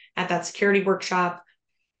at that security workshop.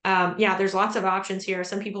 There's lots of options here.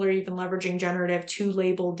 Some people are even leveraging generative to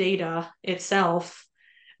label data itself.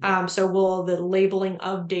 So will the labeling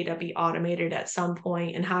of data be automated at some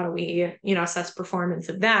point, and how do we, assess performance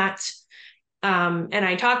of that? And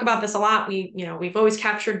I talk about this a lot. We've always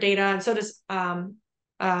captured data, and so does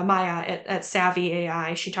Maya at Savvy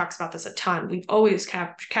AI. She talks about this a ton. We've always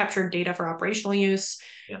captured data for operational use.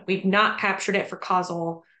 Yeah. We've not captured it for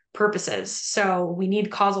causal purposes. So we need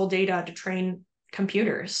causal data to train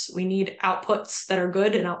computers. We need outputs that are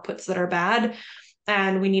good and outputs that are bad.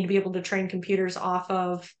 And we need to be able to train computers off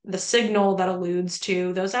of the signal that alludes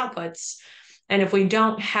to those outputs. And if we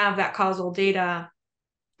don't have that causal data,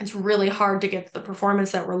 it's really hard to get the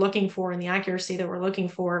performance that we're looking for and the accuracy that we're looking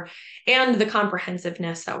for and the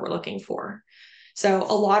comprehensiveness that we're looking for. So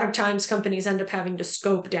a lot of times companies end up having to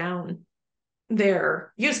scope down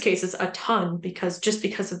their use cases a ton because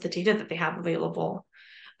of the data that they have available.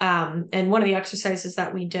 And one of the exercises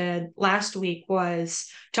that we did last week was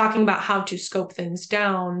talking about how to scope things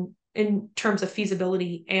down in terms of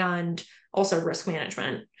feasibility and also risk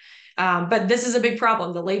management. But this is a big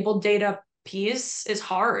problem. The labeled data piece is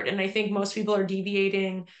hard. And I think most people are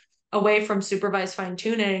deviating away from supervised fine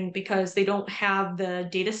tuning because they don't have the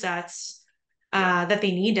data sets that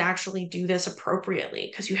they need to actually do this appropriately,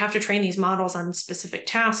 because you have to train these models on specific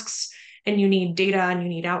tasks, and you need data and you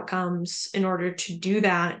need outcomes in order to do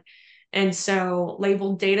that. And so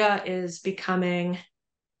labeled data is becoming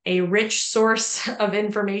a rich source of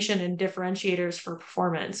information and differentiators for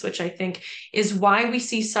performance, which I think is why we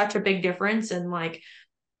see such a big difference in like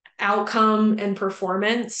outcome and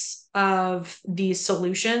performance of these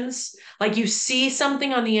solutions. Like you see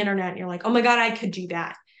something on the internet and you're like, oh my God, I could do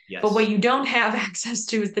that. Yes. But what you don't have access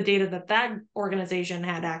to is the data that organization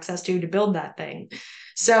had access to build that thing.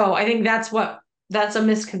 So I think that's a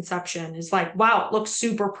misconception, is like, wow, it looks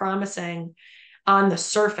super promising on the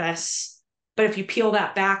surface, but if you peel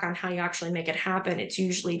that back on how you actually make it happen, it's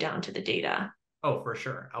usually down to the data. Oh, for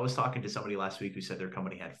sure. I was talking to somebody last week who said their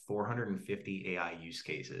company had 450 AI use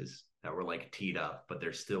cases that were like teed up, but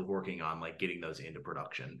they're still working on like getting those into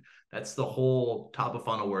production. That's the whole top of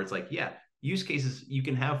funnel where it's like, yeah, use cases, you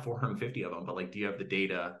can have 450 of them, but like, do you have the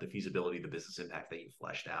data, the feasibility, the business impact that you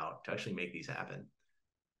fleshed out to actually make these happen?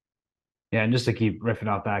 Yeah, and just to keep riffing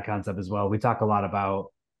off that concept as well, we talk a lot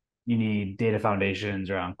about you need data foundations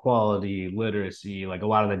around quality, literacy. Like a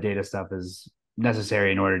lot of the data stuff is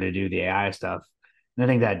necessary in order to do the AI stuff. And I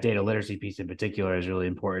think that data literacy piece in particular is really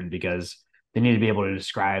important because they need to be able to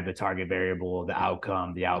describe the target variable, the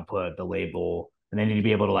outcome, the output, the label, and they need to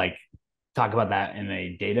be able to like talk about that in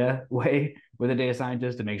a data way with a data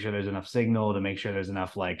scientist to make sure there's enough signal, to make sure there's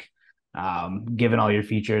enough like given all your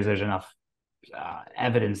features, there's enough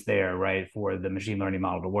evidence there, right, for the machine learning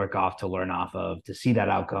model to work off, to learn off of, to see that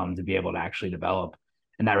outcome, to be able to actually develop.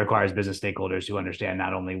 And that requires business stakeholders who understand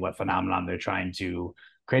not only what phenomenon they're trying to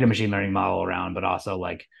create a machine learning model around, but also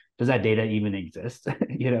like, does that data even exist?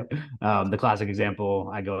 The classic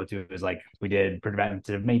example I go to is like we did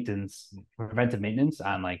preventive maintenance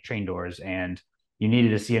on like train doors, and you needed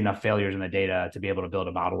to see enough failures in the data to be able to build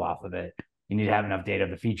a model off of it. You need to have enough data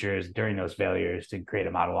of the features during those failures to create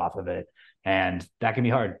a model off of it. And that can be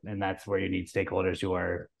hard. And that's where you need stakeholders who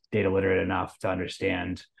are data literate enough to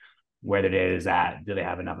understand where the data is at. Do they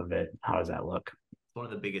have enough of it? How does that look? One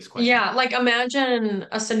of the biggest questions. Yeah, like imagine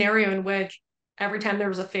a scenario in which every time there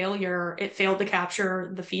was a failure, it failed to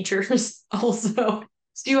capture the features also.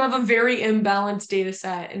 So you have a very imbalanced data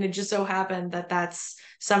set, and it just so happened that that's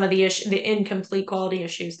some of the incomplete quality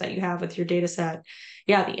issues that you have with your data set.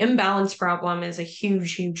 Yeah, the imbalance problem is a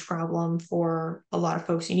huge, huge problem for a lot of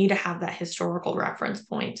folks. You need to have that historical reference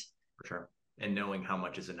point. For sure. And knowing how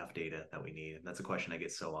much is enough data that we need. And that's a question I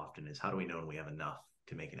get so often is how do we know when we have enough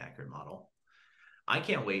to make an accurate model? I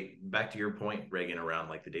can't wait, back to your point, Reagan, around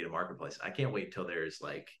like the data marketplace. I can't wait till there's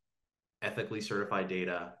like ethically certified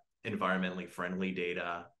data, environmentally friendly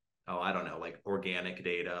data. Oh, I don't know, like organic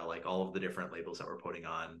data, like all of the different labels that we're putting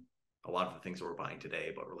on a lot of the things that we're buying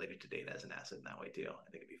today, but related to data as an asset in that way too. I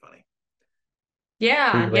think it'd be funny.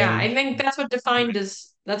 Yeah, Free yeah. I range. think that's what Defined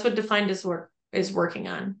is working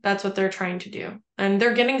on. That's what they're trying to do. And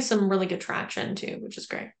they're getting some really good traction too, which is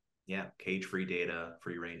great. Yeah, cage-free data,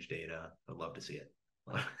 free range data. I'd love to see it.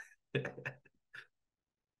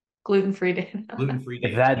 Gluten-free data. Gluten-free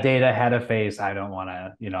If data. that data had a face, I don't want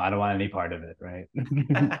to, I don't want any part of it, right?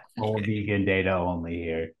 Full vegan data only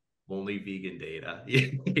here. Only vegan data.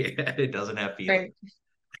 Yeah, it doesn't have feelings.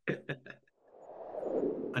 Right.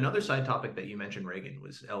 Another side topic that you mentioned, Reagan,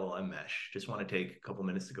 was LLM mesh. Just want to take a couple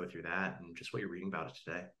minutes to go through that and just what you're reading about it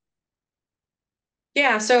today.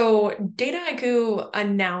 Yeah, so Dataiku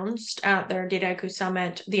announced at their Dataiku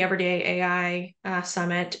Summit, the Everyday AI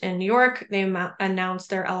Summit in New York, they announced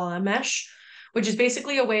their LLM Mesh, which is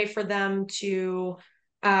basically a way for them to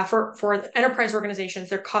for enterprise organizations,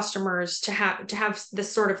 their customers to have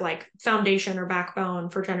this sort of like foundation or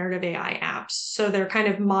backbone for generative AI apps. So they're kind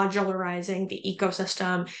of modularizing the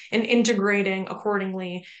ecosystem and integrating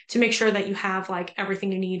accordingly to make sure that you have like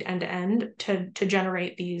everything you need end to end to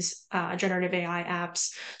generate these generative AI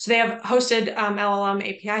apps. So they have hosted LLM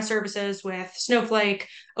API services with Snowflake,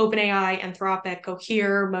 OpenAI, Anthropic,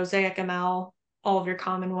 Cohere, Mosaic ML, all of your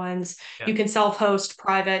common ones. Yeah. You can self-host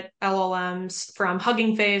private LLMs from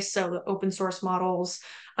Hugging Face, so the open source models.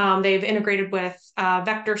 They've integrated with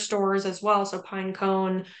vector stores as well, so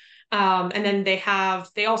Pinecone. And then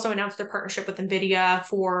they also announced their partnership with NVIDIA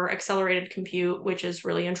for accelerated compute, which is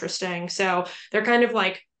really interesting. So they're kind of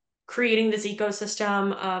like creating this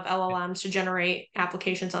ecosystem of LLMs to generate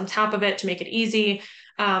applications on top of it to make it easy.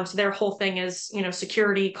 So their whole thing is,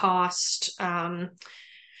 security, cost,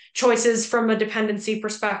 choices from a dependency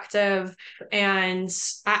perspective. And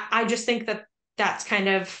I just think that that's kind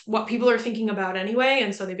of what people are thinking about anyway.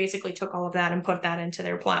 And so they basically took all of that and put that into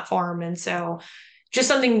their platform. And so just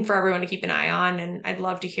something for everyone to keep an eye on. And I'd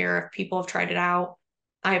love to hear if people have tried it out.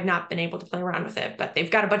 I have not been able to play around with it, but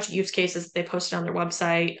they've got a bunch of use cases they posted on their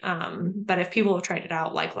website. But if people have tried it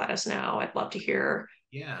out, like, let us know. I'd love to hear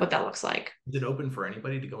what that looks like. Is it open for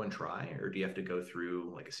anybody to go and try, or do you have to go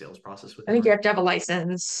through like a sales process with I them? think you have to have a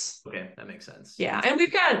license. Okay, that makes sense. Yeah, and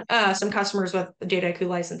we've got some customers with Dataiku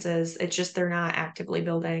licenses. It's just they're not actively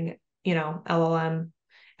building, LLM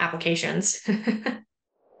applications.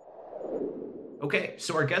 Okay,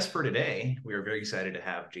 so our guest for today, we are very excited to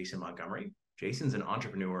have Jason Montgomery. Jason's an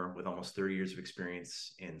entrepreneur with almost 30 years of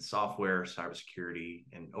experience in software, cybersecurity,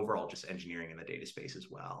 and overall just engineering in the data space as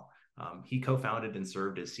well. He co-founded and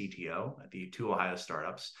served as CTO at the two Ohio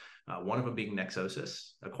startups, one of them being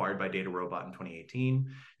Nexosis, acquired by DataRobot in 2018, and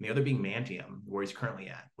the other being Mantium, where he's currently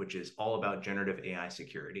at, which is all about generative AI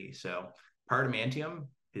security. So prior to Mantium,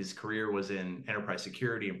 his career was in enterprise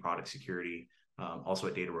security and product security, also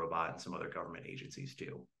at DataRobot and some other government agencies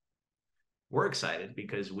too. We're excited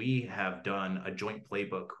because we have done a joint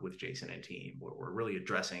playbook with Jason and team where we're really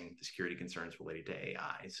addressing the security concerns related to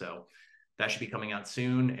AI. So that should be coming out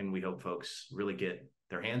soon, and we hope folks really get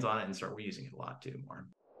their hands on it and start using it a lot too more.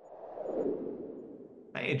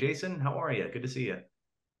 Hey, Jason, how are you? Good to see you.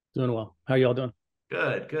 Doing well. How y'all doing?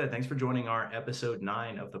 Good, good. Thanks for joining our episode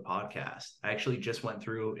 9 of the podcast. I actually just went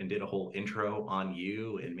through and did a whole intro on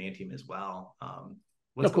you and Mantium as well. Oh,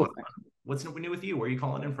 What's going cool. on? What's new with you? Where are you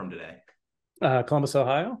calling in from today? Columbus,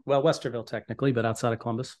 Ohio. Well, Westerville technically, but outside of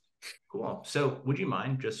Columbus. Cool. So, would you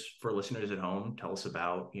mind just for listeners at home, tell us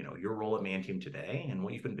about your role at Mantium today and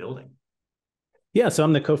what you've been building? Yeah, so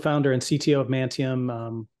I'm the co-founder and CTO of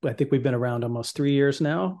Mantium. I think we've been around almost 3 years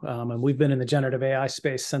now, and we've been in the generative AI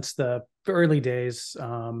space since the early days.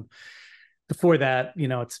 Before that,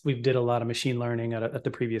 we did a lot of machine learning at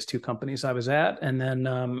the previous two companies I was at, and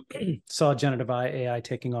then saw generative AI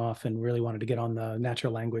taking off, and really wanted to get on the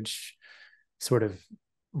natural language sort of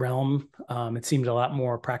realm. It seemed a lot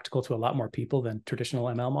more practical to a lot more people than traditional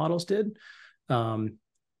ML models did. Um,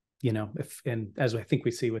 and as I think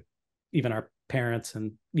we see with even our parents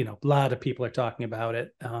and a lot of people are talking about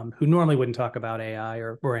it who normally wouldn't talk about AI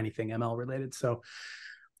or anything ML related. So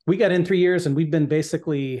we got in 3 years, and we've been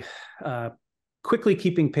basically quickly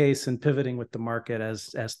keeping pace and pivoting with the market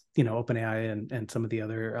as OpenAI and some of the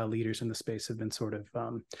other leaders in the space have been sort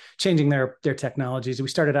of changing their technologies. We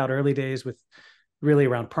started out early days with really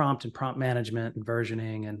around prompt and prompt management and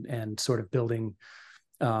versioning and sort of building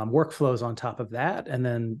workflows on top of that, and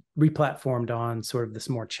then replatformed on sort of this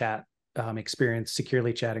more chat experience.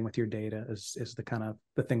 Securely chatting with your data is the kind of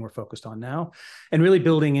the thing we're focused on now, and really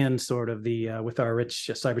building in sort of the with our rich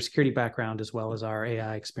cybersecurity background as well as our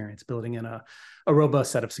AI experience, building in a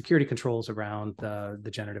robust set of security controls around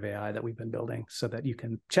the generative AI that we've been building so that you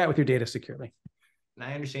can chat with your data securely. And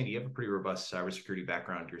I understand you have a pretty robust cybersecurity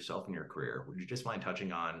background yourself in your career. Would you just mind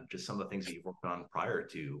touching on just some of the things that you've worked on prior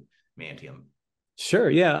to Mantium? Sure.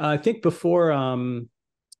 Yeah, I think before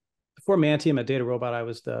Mantium at Data Robot, I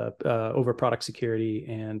was the over product security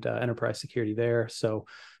and enterprise security there. So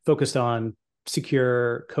focused on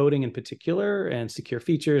secure coding in particular, and secure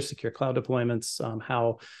features, secure cloud deployments,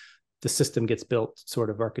 how the system gets built sort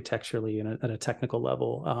of architecturally and at a technical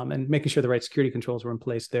level, and making sure the right security controls were in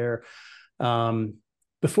place there.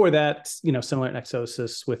 Before that, similar at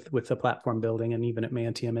Nexosis with the platform building, and even at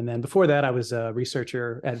Mantium. And then before that, I was a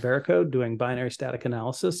researcher at Veracode doing binary static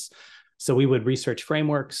analysis. So we would research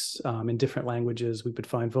frameworks in different languages. We would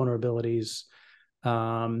find vulnerabilities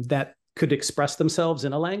that could express themselves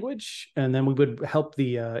in a language. And then we would help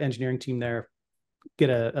the engineering team there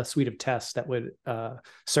get a suite of tests that would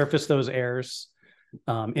surface those errors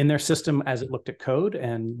in their system as it looked at code,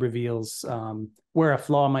 and reveals where a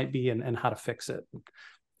flaw might be and how to fix it.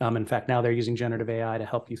 In fact, now they're using generative AI to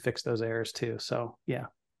help you fix those errors too. So yeah,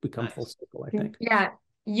 we come full circle, I think. Yeah.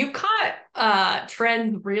 You caught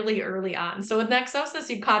trend really early on. So with Nexosis,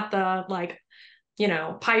 you caught the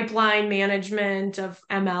pipeline management of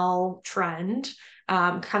ML trend,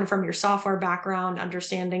 kind of from your software background,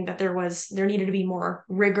 understanding that there needed to be more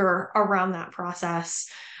rigor around that process,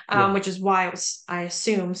 which is why it was, I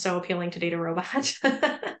assume, so appealing to Data Robot.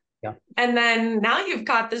 Yeah. And then now you've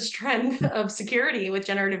got this trend of security with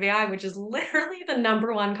generative AI, which is literally the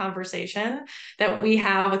number one conversation that we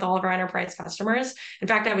have with all of our enterprise customers. In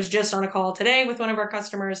fact, I was just on a call today with one of our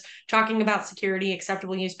customers talking about security,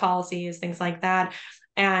 acceptable use policies, things like that.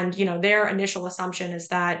 And their initial assumption is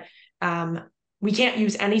that we can't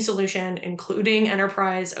use any solution, including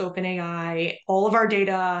enterprise OpenAI. All of our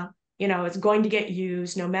data, is going to get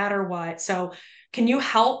used no matter what. So can you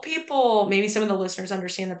help people, maybe some of the listeners,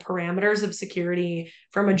 understand the parameters of security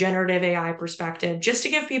from a generative AI perspective, just to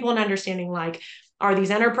give people an understanding, are these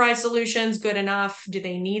enterprise solutions good enough? Do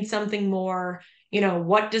they need something more?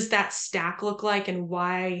 What does that stack look like, and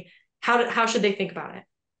why? How should they think about it?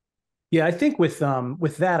 Yeah, I think with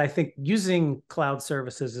that, I think using cloud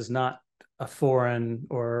services is not a foreign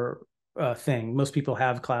or thing. Most people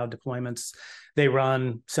have cloud deployments. They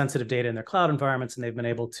run sensitive data in their cloud environments, and they've been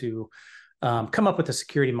able to come up with a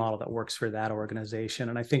security model that works for that organization.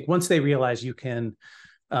 And I think once they realize you can,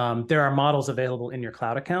 there are models available in your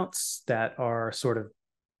cloud accounts that are sort of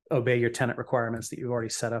obey your tenant requirements that you've already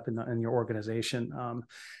set up in your organization.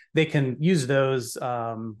 They can use those,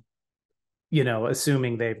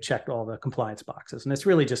 assuming they've checked all the compliance boxes. And it's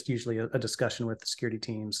really just usually a discussion with the security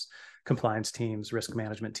teams, compliance teams, risk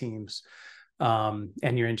management teams,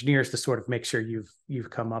 and your engineers to sort of make sure you've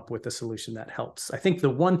come up with a solution that helps. I think the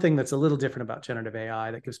one thing that's a little different about generative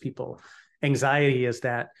AI that gives people anxiety is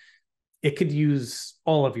that it could use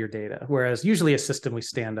all of your data, whereas usually a system we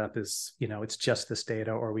stand up is, it's just this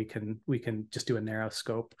data, or we can just do a narrow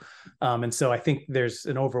scope. And so I think there's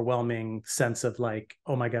an overwhelming sense of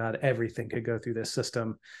oh my God, everything could go through this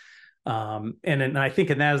system. And I think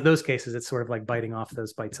in those cases, it's sort of like biting off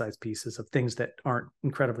those bite-sized pieces of things that aren't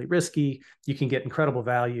incredibly risky. You can get incredible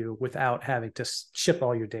value without having to ship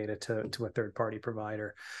all your data to a third-party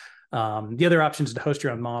provider. The other option is to host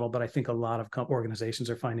your own model, but I think a lot of organizations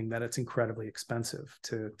are finding that it's incredibly expensive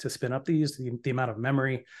to spin up these. The amount of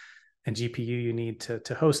memory and GPU you need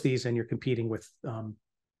to host these, and you're competing with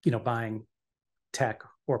buying tech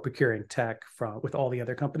or procuring tech with all the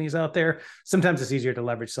other companies out there. Sometimes it's easier to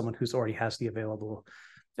leverage someone who's already has the available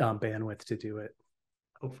bandwidth to do it.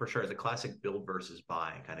 Oh, for sure. The classic build versus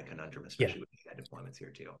buy kind of conundrum, especially with AI deployments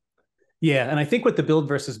here too. Yeah. And I think with the build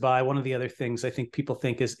versus buy, one of the other things I think people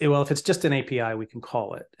think is, well, if it's just an API, we can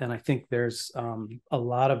call it. And I think there's a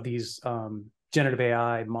lot of these generative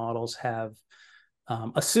AI models have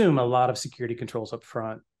assume a lot of security controls up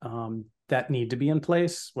front that need to be in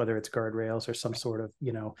place, whether it's guardrails or some sort of,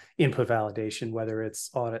 input validation, whether it's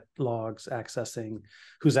audit logs,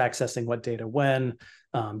 who's accessing what data when,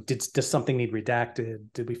 does something need redacted?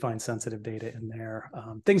 Did we find sensitive data in there?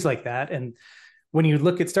 Things like that. And when you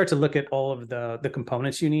start to look at all of the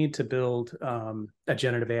components you need to build a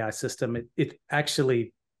generative AI system, it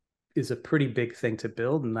actually is a pretty big thing to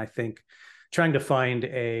build. And I think trying to find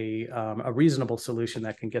a reasonable solution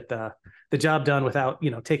that can get the job done without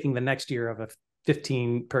taking the next year of a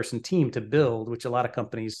 15-person team to build, which a lot of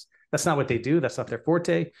companies, that's not what they do. That's not their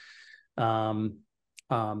forte. It's going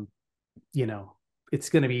to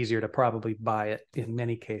be easier to probably buy it in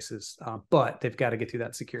many cases, but they've got to get through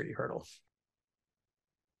that security hurdle.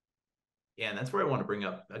 Yeah, and that's where I want to bring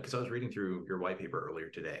up, because I was reading through your white paper earlier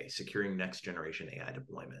today, securing next generation AI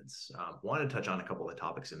deployments. Wanted to touch on a couple of the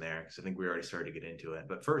topics in there, because I think we already started to get into it.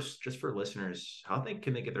 But first, just for listeners, how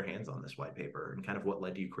can they get their hands on this white paper, and kind of what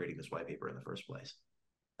led to you creating this white paper in the first place?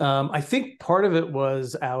 I think part of it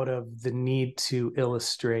was out of the need to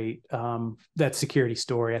illustrate that security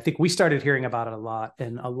story. I think we started hearing about it a lot,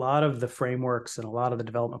 and a lot of the frameworks and a lot of the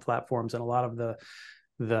development platforms and a lot of the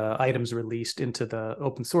items released into the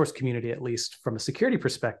open source community, at least from a security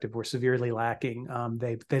perspective, were severely lacking.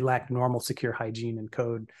 They lacked normal secure hygiene in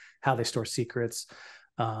code, how they store secrets,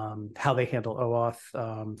 how they handle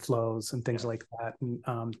OAuth flows and things like that.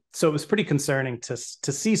 And, so it was pretty concerning to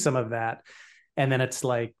see some of that. And then it's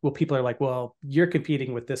like, well, people are like, well, you're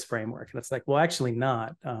competing with this framework. And it's like, well, actually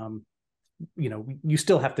not. You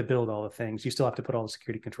still have to build all the things. You still have to put all the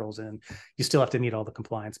security controls in. You still have to meet all the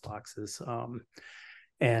compliance boxes.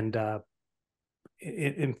 And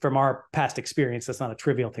from our past experience, that's not a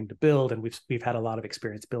trivial thing to build. And we've had a lot of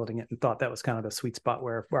experience building it, and thought that was kind of the sweet spot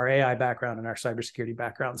where our AI background and our cybersecurity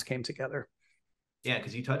backgrounds came together. Yeah,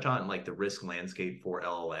 because you touch on like the risk landscape for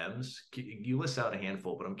LLMs. You list out a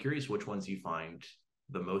handful, but I'm curious which ones you find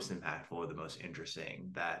the most impactful or the most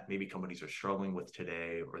interesting that maybe companies are struggling with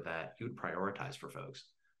today, or that you would prioritize for folks.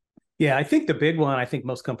 Yeah, I think the big one I think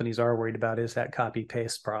most companies are worried about is that copy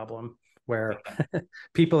paste problem, where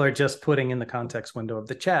people are just putting in the context window of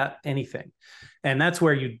the chat anything. And that's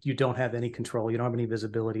where you don't have any control. You don't have any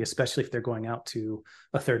visibility, especially if they're going out to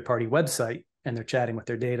a third-party website and they're chatting with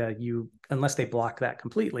their data, unless they block that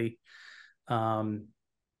completely. And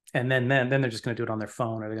then they're just going to do it on their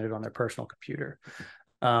phone, or they're going to do it on their personal computer.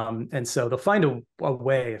 And so they'll find a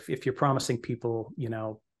way, if you're promising people,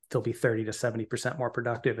 they'll be 30 to 70% more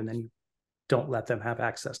productive, and then you don't let them have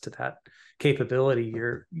access to that capability,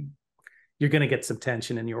 you're going to get some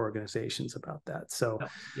tension in your organizations about that. So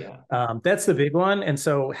that's the big one. And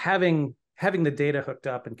so having the data hooked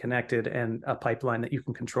up and connected, and a pipeline that you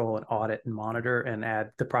can control and audit and monitor, and add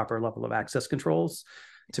the proper level of access controls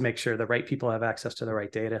to make sure the right people have access to the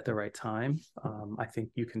right data at the right time. I think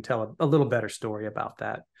you can tell a little better story about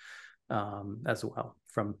that as well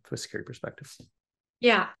from a security perspective.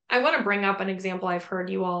 Yeah, I want to bring up an example I've heard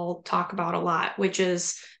you all talk about a lot, which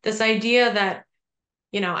is this idea that,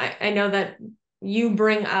 I know that you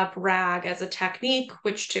bring up RAG as a technique,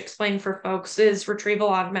 which, to explain for folks, is retrieval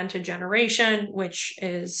augmented generation, which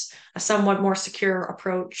is a somewhat more secure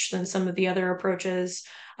approach than some of the other approaches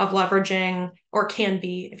of leveraging, or can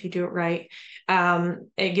be if you do it right.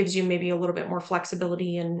 It gives you maybe a little bit more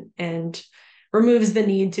flexibility and removes the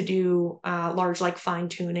need to do large fine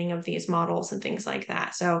tuning of these models and things like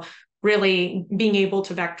that. So really being able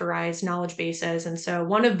to vectorize knowledge bases. And so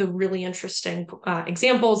one of the really interesting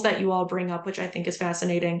examples that you all bring up, which I think is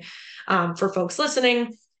fascinating for folks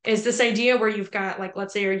listening, is this idea where you've got,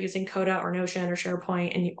 let's say you're using Coda or Notion or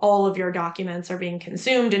SharePoint, and all of your documents are being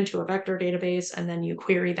consumed into a vector database, and then you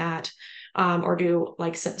query that or do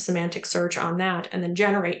like semantic search on that, and then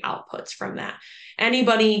generate outputs from that.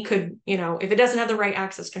 Anybody could, if it doesn't have the right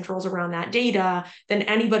access controls around that data, then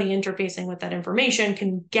anybody interfacing with that information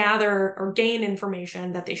can gather or gain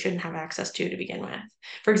information that they shouldn't have access to begin with.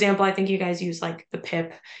 For example, I think you guys use like the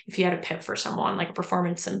PIP. If you had a PIP for someone, like a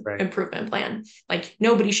performance improvement plan, like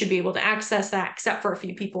nobody should be able to access that except for a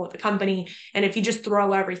few people at the company. And if you just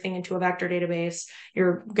throw everything into a vector database,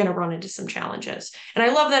 you're going to run into some challenges. And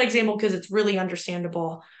I love that example because it's really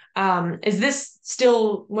understandable. Is this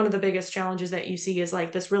still one of the biggest challenges that you see, is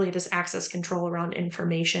like this access control around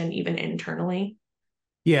information, even internally?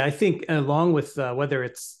 Yeah, I think along with whether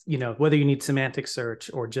it's, whether you need semantic search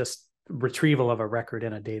or just retrieval of a record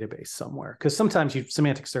in a database somewhere, because sometimes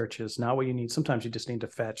semantic search is not what you need. Sometimes you just need to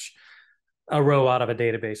fetch a row out of a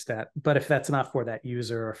database but if that's not for that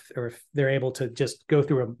user, or if they're able to just go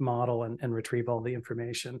through a model and retrieve all the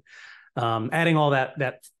information, adding all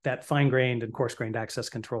that fine-grained and coarse-grained access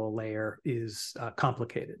control layer is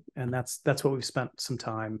complicated. And that's what we've spent some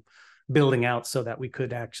time building out, so that we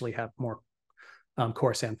could actually have more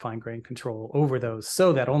coarse and fine-grained control over those,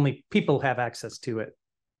 so that only people have access to it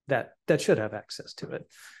that should have access to it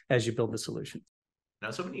as you build the solution. Now, I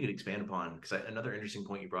was hoping you could expand upon, because another interesting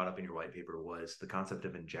point you brought up in your white paper was the concept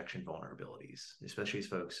of injection vulnerabilities, especially as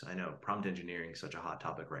folks, I know prompt engineering is such a hot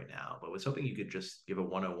topic right now, but I was hoping you could just give a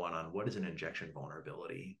 101 on what is an injection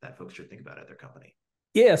vulnerability that folks should think about at their company.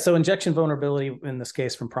 Yeah, so injection vulnerability in this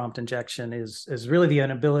case from prompt injection is really the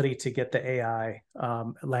inability to get the AI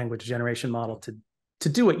language generation model to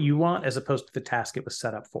do what you want, as opposed to the task it was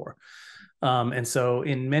set up for. And so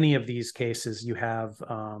in many of these cases, you have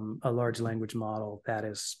a large language model that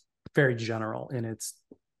is very general in its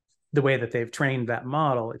the way that they've trained that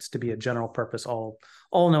model. It's to be a general purpose,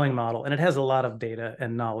 all-knowing model, and it has a lot of data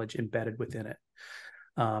and knowledge embedded within it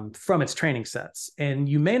from its training sets. And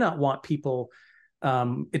you may not want people.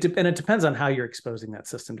 It depends on how you're exposing that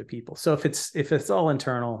system to people. So if it's all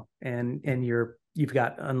internal and you've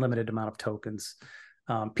got unlimited amount of tokens,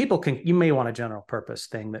 you may want a general purpose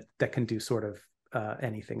thing that can do sort of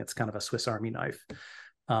anything. It's kind of a Swiss Army knife.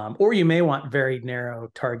 Or you may want very narrow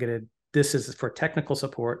targeted. This is for technical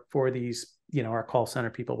support for these, our call center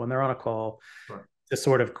people when they're on a call. Sure. To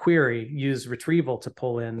sort of use retrieval to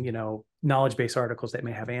pull in, knowledge base articles that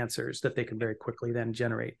may have answers that they can very quickly then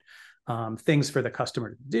generate things for the customer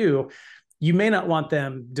to do. You may not want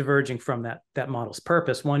them diverging from that model's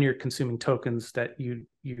purpose. One, you're consuming tokens that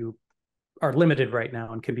you are limited right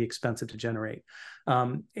now and can be expensive to generate.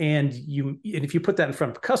 And if you put that in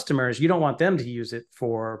front of customers, you don't want them to use it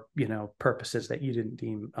for, purposes that you didn't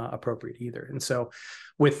deem appropriate either. And so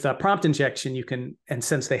with prompt injection, you can, and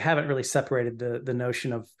since they haven't really separated the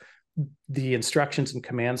notion of the instructions and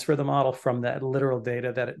commands for the model from that literal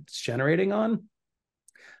data that it's generating on,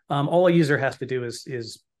 all a user has to do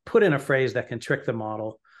is put in a phrase that can trick the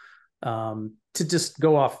model to just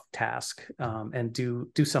go off task and do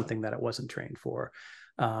something that it wasn't trained for.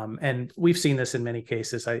 And we've seen this in many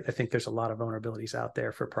cases. I think there's a lot of vulnerabilities out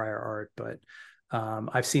there for prior art, but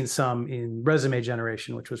I've seen some in resume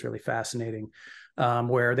generation, which was really fascinating,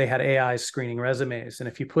 where they had AI screening resumes. And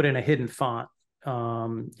if you put in a hidden font,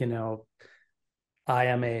 I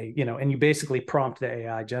am and you basically prompt the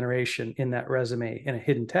AI generation in that resume in a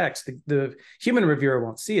hidden text, the human reviewer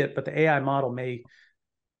won't see it, but the AI model may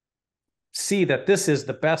see that this is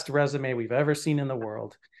the best resume we've ever seen in the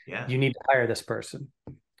world. Yeah. You need to hire this person.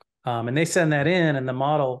 And they send that in, and the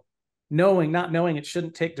model, not knowing it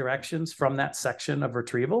shouldn't take directions from that section of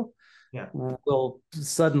retrieval, will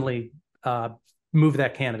suddenly move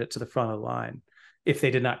that candidate to the front of the line if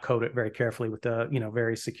they did not code it very carefully with the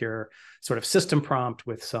very secure sort of system prompt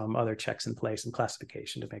with some other checks in place and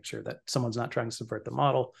classification to make sure that someone's not trying to subvert the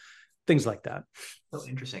model. Things like that. So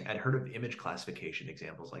interesting. I'd heard of image classification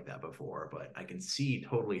examples like that before, but I can see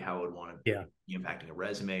totally how it would want to be impacting a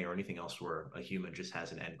resume or anything else where a human just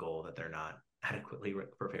has an end goal that they're not adequately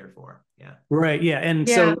prepared for. Yeah. Right. Yeah. And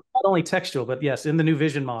so not only textual, but yes, in the new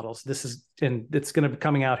vision models, and it's going to be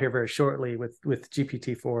coming out here very shortly with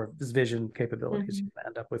GPT-4 vision capabilities. Mm-hmm. You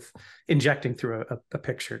end up with injecting through a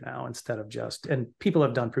picture now instead of and people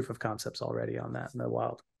have done proof of concepts already on that in the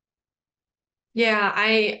wild. Yeah,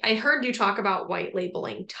 I heard you talk about white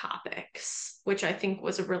labeling topics, which I think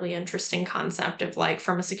was a really interesting concept of, like,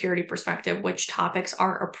 from a security perspective, which topics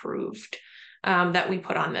are approved that we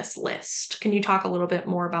put on this list. Can you talk a little bit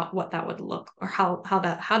more about what that would look, or how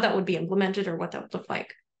that would be implemented, or what that would look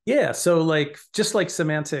like? Yeah, so just like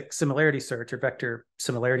semantic similarity search or vector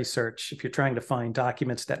similarity search, if you're trying to find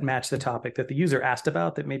documents that match the topic that the user asked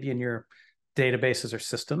about that may be in your databases or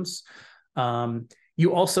systems,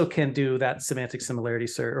 You also can do that semantic similarity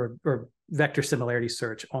search or vector similarity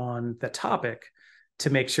search on the topic to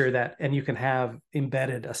make sure that, and you can have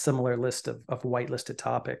embedded a similar list of whitelisted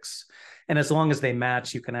topics. And as long as they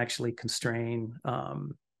match, you can actually constrain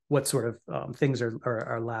what sort of things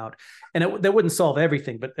are allowed. And that wouldn't solve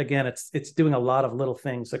everything, but again, it's doing a lot of little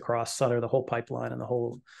things across sort of the whole pipeline and the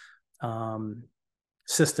whole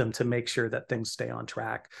system to make sure that things stay on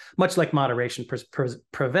track. Much like moderation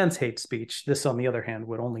prevents hate speech, this, on the other hand,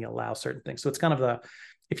 would only allow certain things. So it's kind of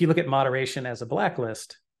if you look at moderation as a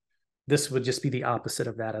blacklist, this would just be the opposite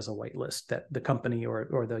of that as a whitelist that the company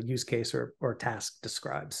or the use case or task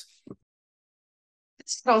describes.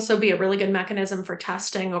 This could also be a really good mechanism for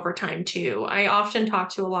testing over time too. I often talk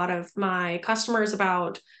to a lot of my customers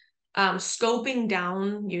about scoping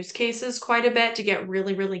down use cases quite a bit to get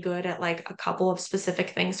really, really good at like a couple of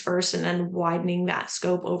specific things first and then widening that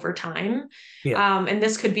scope over time. Yeah. And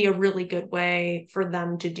this could be a really good way for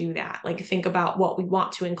them to do that. Like think about what we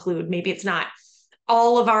want to include. Maybe it's not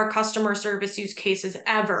all of our customer service use cases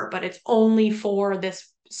ever, but it's only for this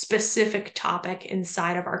specific topic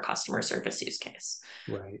inside of our customer service use case.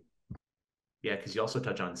 Right. Yeah, because you also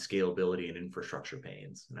touch on scalability and infrastructure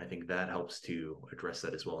pains. And I think that helps to address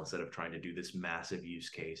that as well. Instead of trying to do this massive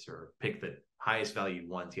use case or pick the highest value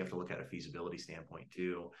ones, you have to look at a feasibility standpoint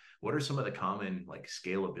too. What are some of the common like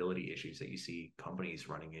scalability issues that you see companies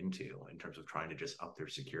running into in terms of trying to just up their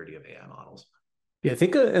security of AI models? Yeah, I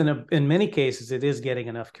think in many cases it is getting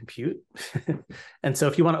enough compute, and so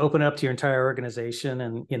if you want to open it up to your entire organization,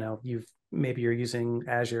 and maybe you're using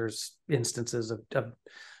Azure's instances of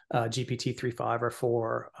GPT 3.5 or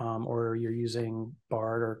 4, or you're using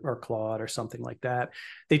Bard or Claude or something like that,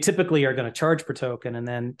 they typically are going to charge per token, and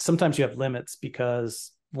then sometimes you have limits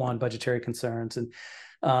because budgetary concerns, and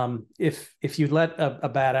if you let a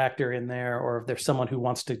bad actor in there, or if there's someone who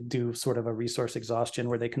wants to do sort of a resource exhaustion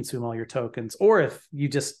where they consume all your tokens, or if you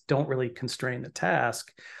just don't really constrain the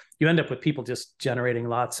task, you end up with people just generating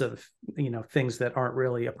lots of things that aren't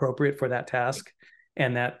really appropriate for that task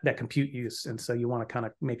and that compute use. And so you want to kind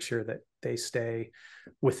of make sure that they stay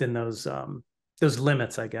within those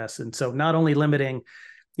limits, I guess. And so not only limiting,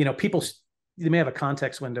 people, they may have a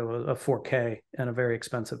context window of 4K and a very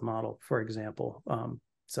expensive model, for example.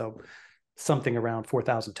 So something around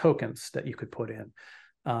 4,000 tokens that you could put in.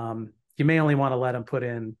 You may only want to let them put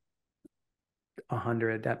in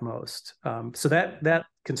 100 at most. So that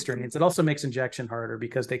constrains. It also makes injection harder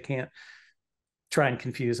because they can't try and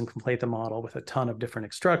confuse and conflate the model with a ton of different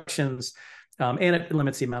instructions. And it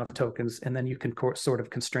limits the amount of tokens. And then you can sort of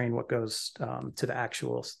constrain what goes to the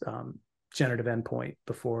actual generative endpoint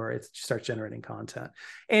before it starts generating content.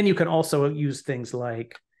 And you can also use things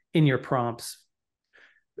like in your prompts,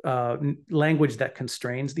 language that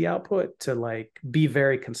constrains the output to like be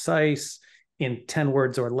very concise in 10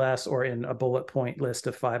 words or less, or in a bullet point list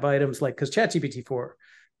of 5 items, like, because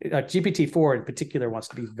GPT-4 in particular wants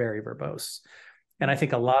to be very verbose. And I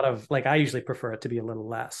think a lot of, like, I usually prefer it to be a little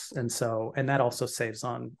less. And that also saves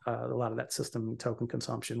on a lot of that system token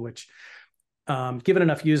consumption, which given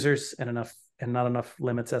enough users and not enough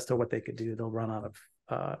limits as to what they could do, they'll run out of,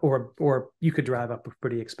 or you could drive up a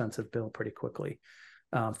pretty expensive bill pretty quickly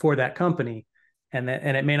for that company. And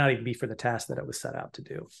it may not even be for the task that it was set out to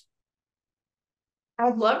do.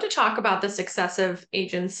 I'd love to talk about this excessive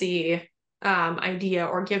agency idea,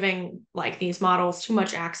 or giving like these models too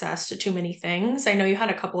much access to too many things. I know you had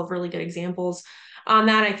a couple of really good examples on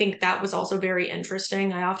that. I think that was also very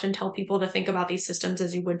interesting. I often tell people to think about these systems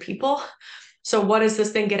as you would people. So what does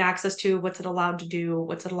this thing get access to? What's it allowed to do?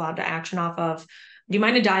 What's it allowed to action off of? Do you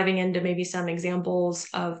mind diving into maybe some examples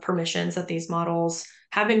of permissions that these models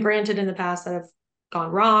have been granted in the past that have gone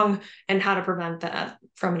wrong, and how to prevent that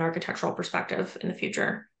from an architectural perspective in the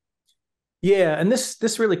future? Yeah, and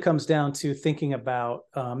this really comes down to thinking about,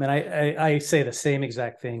 and I say the same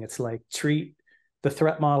exact thing. It's like, treat the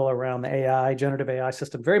threat model around the AI, generative AI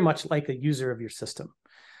system, very much like a user of your system.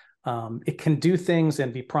 It can do things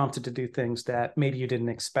and be prompted to do things that maybe you didn't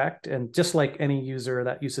expect. And just like any user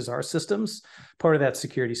that uses our systems, part of that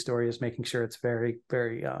security story is making sure it's very,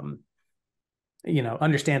 very,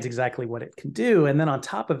 understands exactly what it can do. And then on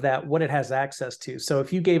top of that, what it has access to. So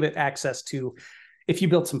if you gave it access to, if you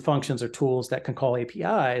built some functions or tools that can call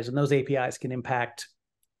APIs, and those APIs can impact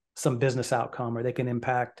some business outcome, or they can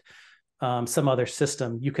impact some other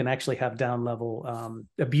system, you can actually have down level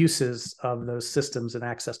abuses of those systems and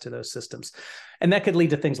access to those systems. And that could lead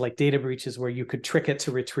to things like data breaches, where you could trick it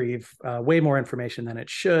to retrieve way more information than it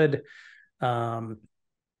should. I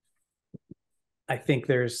think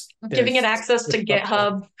there's giving it access to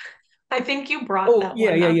GitHub. I think you brought that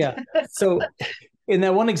one up. Yeah. So in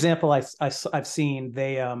that one example I've seen,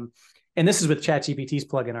 they and this is with ChatGPT's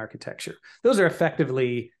plugin architecture. Those are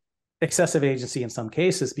effectively excessive agency in some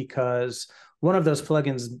cases because one of those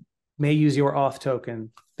plugins may use your auth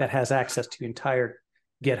token that has access to your entire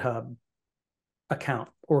GitHub account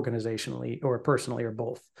organizationally or personally or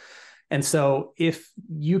both. And so if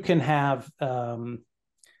you can have,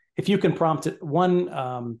 if you can prompt one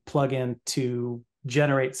plugin to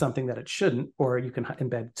generate something that it shouldn't, or you can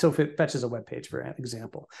embed. So if it fetches a web page, for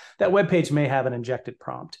example, that web page may have an injected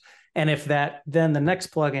prompt. And if that, then the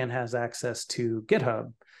next plugin has access to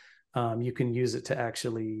GitHub, you can use it to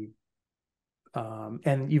actually,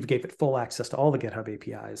 and you've gave it full access to all the GitHub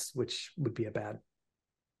APIs, which would be a bad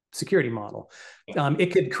security model.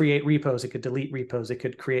 It could create repos, it could delete repos, it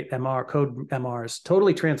could create code MRs,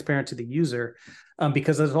 totally transparent to the user,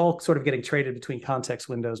 because it's all sort of getting traded between context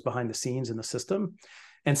windows behind the scenes in the system.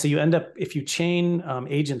 And so you end up, if you chain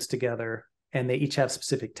agents together and they each have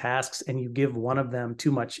specific tasks and you give one of them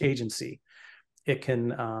too much agency, it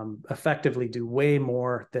can effectively do way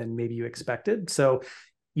more than maybe you expected. So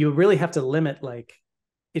you really have to limit, like,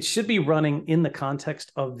 it should be running in the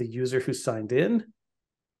context of the user who signed in.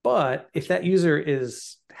 But if that user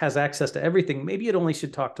has access to everything, maybe it only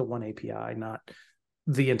should talk to one API, not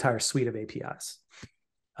the entire suite of APIs.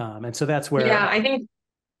 And so that's where I think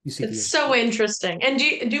you see it's so interesting. And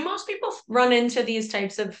do most people run into these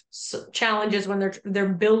types of challenges when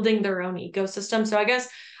they're building their own ecosystem? So I guess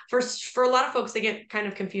for a lot of folks, they get kind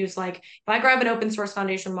of confused. Like if I grab an open source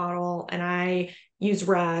foundation model and I use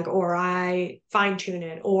RAG, or I fine tune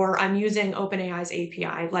it, or I'm using OpenAI's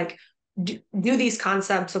API, like do these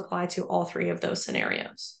concepts apply to all three of those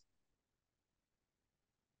scenarios?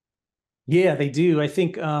 Yeah, they do. I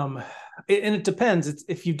think, and it depends. It's,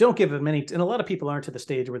 if you don't give them any, and a lot of people aren't to the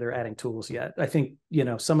stage where they're adding tools yet. I think,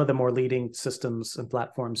 some of the more leading systems and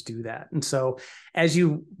platforms do that. And so as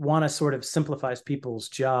you want to sort of simplify people's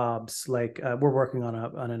jobs, like we're working on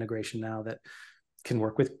an integration now that can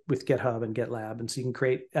work with GitHub and GitLab. And so you can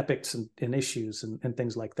create epics and issues and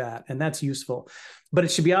things like that. And that's useful, but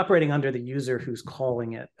it should be operating under the user who's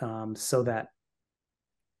calling it, so that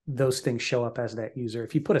those things show up as that user.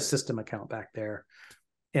 If you put a system account back there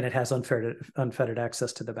and it has unfettered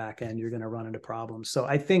access to the back end, you're going to run into problems. So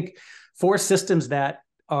I think for systems that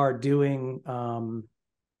are doing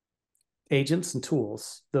agents and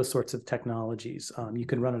tools, those sorts of technologies, you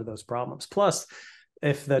can run into those problems. Plus,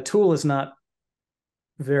 if the tool is not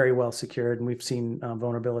very well secured, and we've seen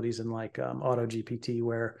vulnerabilities in like AutoGPT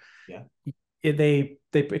where they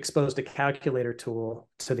exposed a calculator tool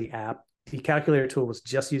to the app. The calculator tool was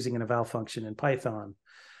just using an eval function in Python,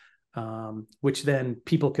 which then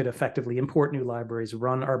people could effectively import new libraries,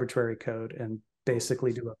 run arbitrary code, and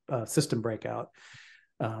basically do a system breakout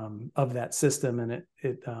of that system.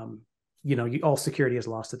 And all security is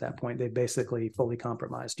lost at that point. They basically fully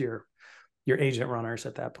compromised your agent runners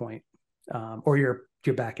at that point, or your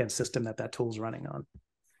backend system that tool's running on.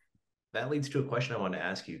 That leads to a question I want to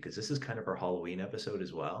ask you, because this is kind of our Halloween episode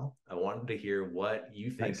as well. I wanted to hear what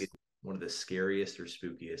you think is one of the scariest or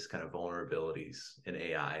spookiest kind of vulnerabilities in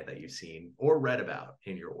AI that you've seen or read about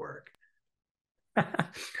in your work.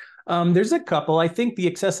 There's a couple. I think the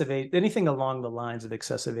anything along the lines of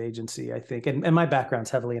excessive agency, I think, and my background's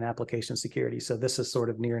heavily in application security, so this is sort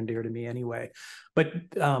of near and dear to me anyway. But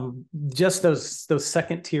just those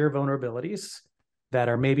second tier vulnerabilities that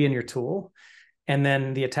are maybe in your tool, and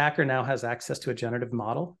then the attacker now has access to a generative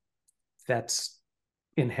model that's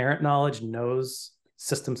inherent knowledge, knows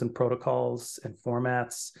systems and protocols and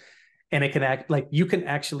formats, and it can act like you can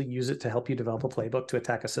actually use it to help you develop a playbook to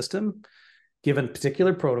attack a system given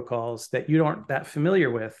particular protocols that you aren't that familiar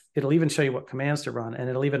with. It'll even show you what commands to run, and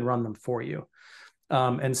it'll even run them for you.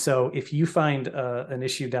 And so if you find an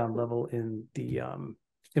issue down level in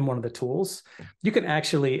one of the tools, you can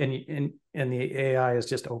actually, and the AI is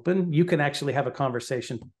just open, you can actually have a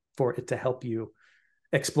conversation for it to help you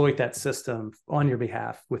exploit that system on your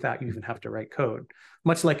behalf without you even have to write code.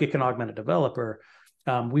 Much like it can augment a developer,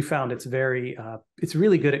 we found it's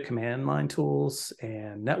really good at command line tools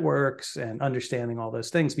and networks and understanding all those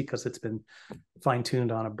things because it's been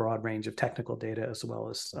fine-tuned on a broad range of technical data as well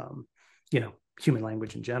as human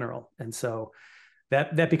language in general. And so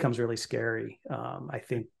that becomes really scary. I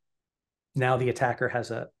think now the attacker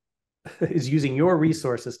is using your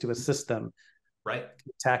resources to assist them, right,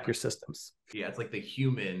 to attack your systems. Yeah, it's like the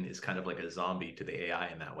human is kind of like a zombie to the AI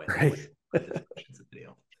in that way. Right.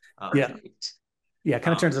 Yeah. Yeah, it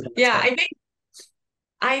kind of turns it. Yeah,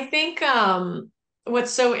 I think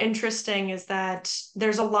what's so interesting is that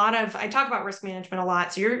there's a lot of, I talk about risk management a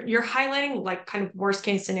lot. So you're highlighting like kind of worst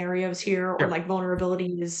case scenarios here, or Sure. like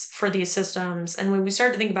vulnerabilities for these systems. And when we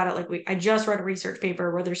start to think about it, I just read a research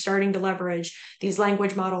paper where they're starting to leverage these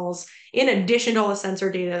language models in addition to all the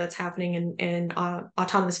sensor data that's happening in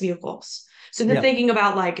autonomous vehicles. So they're Yeah. thinking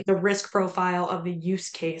about like the risk profile of the use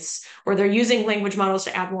case, where they're using language models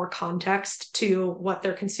to add more context to what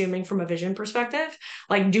they're consuming from a vision perspective.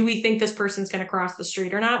 Like, do we think this person's going to cross the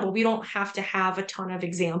street or not? Well, we don't have to have a ton of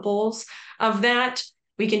examples of that.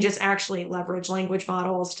 We can just actually leverage language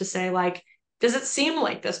models to say, like, does it seem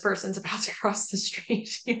like this person's about to cross the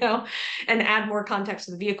street, and add more context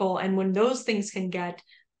to the vehicle. And when those things can get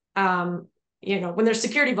when there's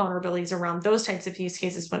security vulnerabilities around those types of use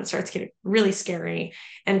cases, when it starts getting really scary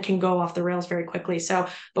and can go off the rails very quickly. So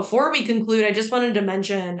before we conclude, I just wanted to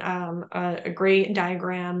mention a great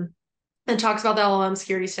diagram that talks about the LLM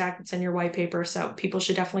security stack that's in your white paper. So people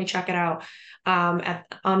should definitely check it out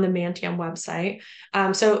on the Mantium website.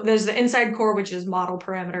 So there's the inside core, which is model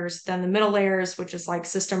parameters, then the middle layers, which is like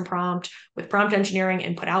system prompt with prompt engineering,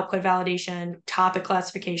 input output validation, topic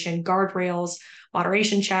classification, guardrails,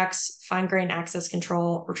 moderation checks, fine-grained access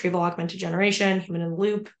control, retrieval augmented generation, human in the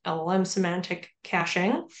loop, LLM semantic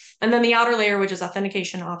caching. And then the outer layer, which is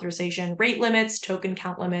authentication, authorization, rate limits, token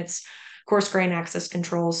count limits, coarse-grained access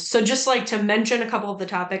controls. So just like to mention a couple of the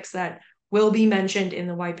topics that will be mentioned in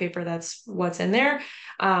the white paper, that's what's in there.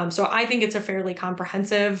 So I think it's a fairly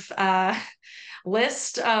comprehensive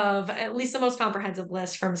list of, at least the most comprehensive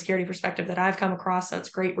list from a security perspective that I've come across. So it's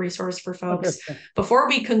a great resource for folks. Okay. Before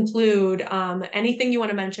we conclude, anything you want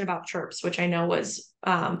to mention about Chirps, which I know was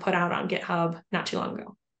put out on GitHub not too long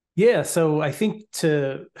ago? Yeah, so I think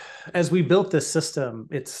as we built this system,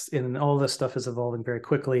 all this stuff is evolving very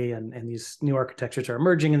quickly, and these new architectures are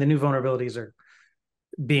emerging, and the new vulnerabilities are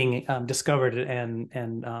being discovered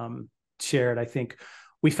and shared. I think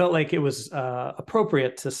we felt like it was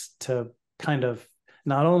appropriate to kind of,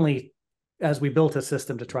 not only as we built a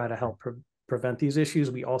system to try to help prevent these issues,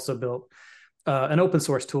 we also built an open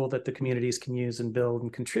source tool that the communities can use and build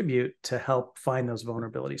and contribute to help find those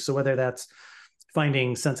vulnerabilities. So whether that's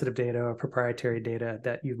finding sensitive data or proprietary data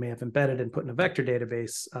that you may have embedded and put in a vector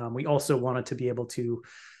database, we also wanted to be able to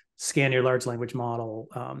scan your large language model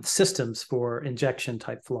systems for injection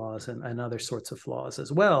type flaws and other sorts of flaws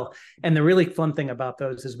as well. And the really fun thing about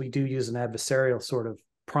those is we do use an adversarial sort of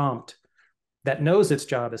prompt that knows its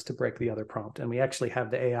job is to break the other prompt. And we actually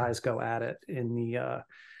have the AIs go at it in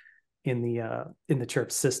the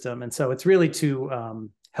Chirp system. And so it's really to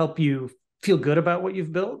help you feel good about what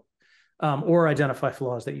you've built, or identify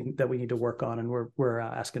flaws that we need to work on. And we're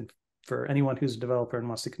asking for anyone who's a developer and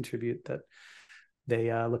wants to contribute that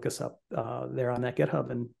they look us up there on that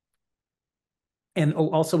GitHub. And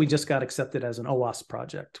also we just got accepted as an OWASP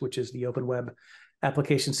project, which is the Open Web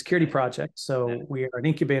Application Security Project. So we are an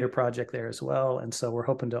incubator project there as well. And so we're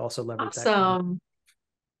hoping to also leverage that. Awesome.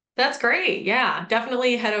 That's great. Yeah,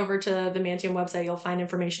 definitely head over to the Mantium website. You'll find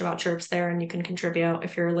information about Chirps there, and you can contribute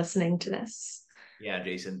if you're listening to this. Yeah,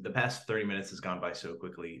 Jason, the past 30 minutes has gone by so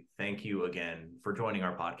quickly. Thank you again for joining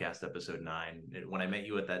our podcast, episode 9. When I met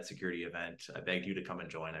you at that security event, I begged you to come and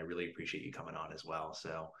join. I really appreciate you coming on as well.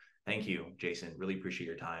 So thank you, Jason. Really appreciate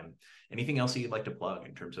your time. Anything else that you'd like to plug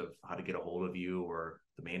in terms of how to get a hold of you or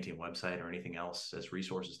the Mantium website, or anything else as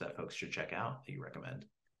resources that folks should check out that you recommend?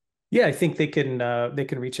 Yeah, I think they can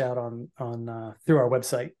reach out on through our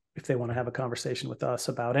website if they want to have a conversation with us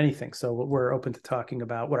about anything. So we're open to talking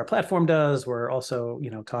about what our platform does. We're also,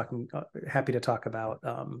 happy to talk about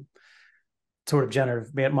sort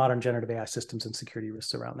of modern generative AI systems and security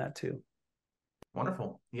risks around that too.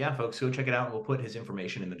 Wonderful. Yeah, folks, go check it out. We'll put his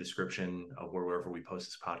information in the description of wherever we post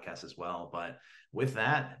this podcast as well. But with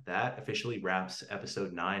that officially wraps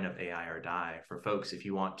episode 9 of AI or Die. For folks, if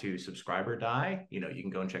you want to subscribe or die, you can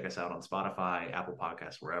go and check us out on Spotify, Apple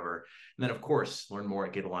Podcasts, wherever. And then, of course, learn more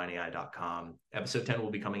at getalignai.com. Episode 10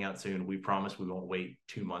 will be coming out soon. We promise we won't wait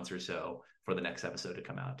 2 months or so for the next episode to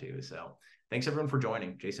come out too. So thanks everyone for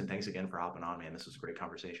joining. Jason, thanks again for hopping on, man. This was a great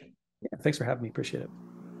conversation. Yeah, thanks for having me. Appreciate it.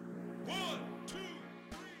 1